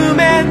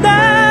め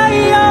ない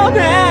よね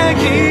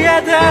消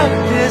えて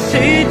消し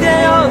て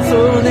よそ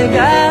う願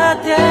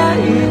ってい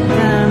た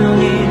の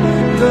に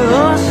ど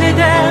うして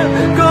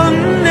こん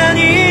なに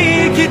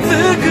きつ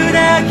く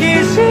抱き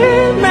し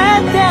め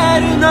て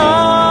るの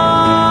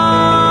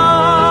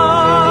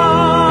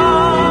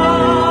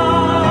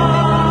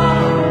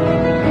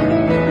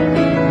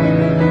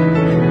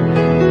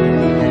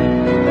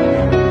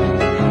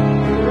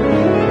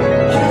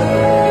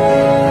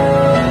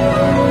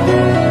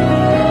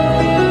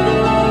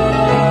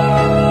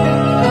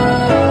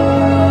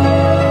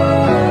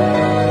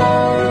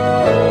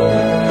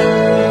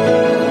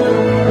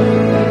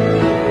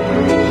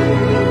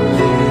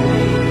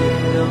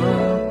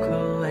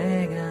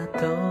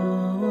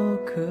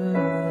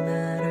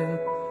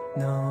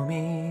飲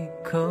み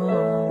込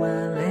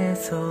まれ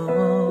そ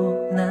う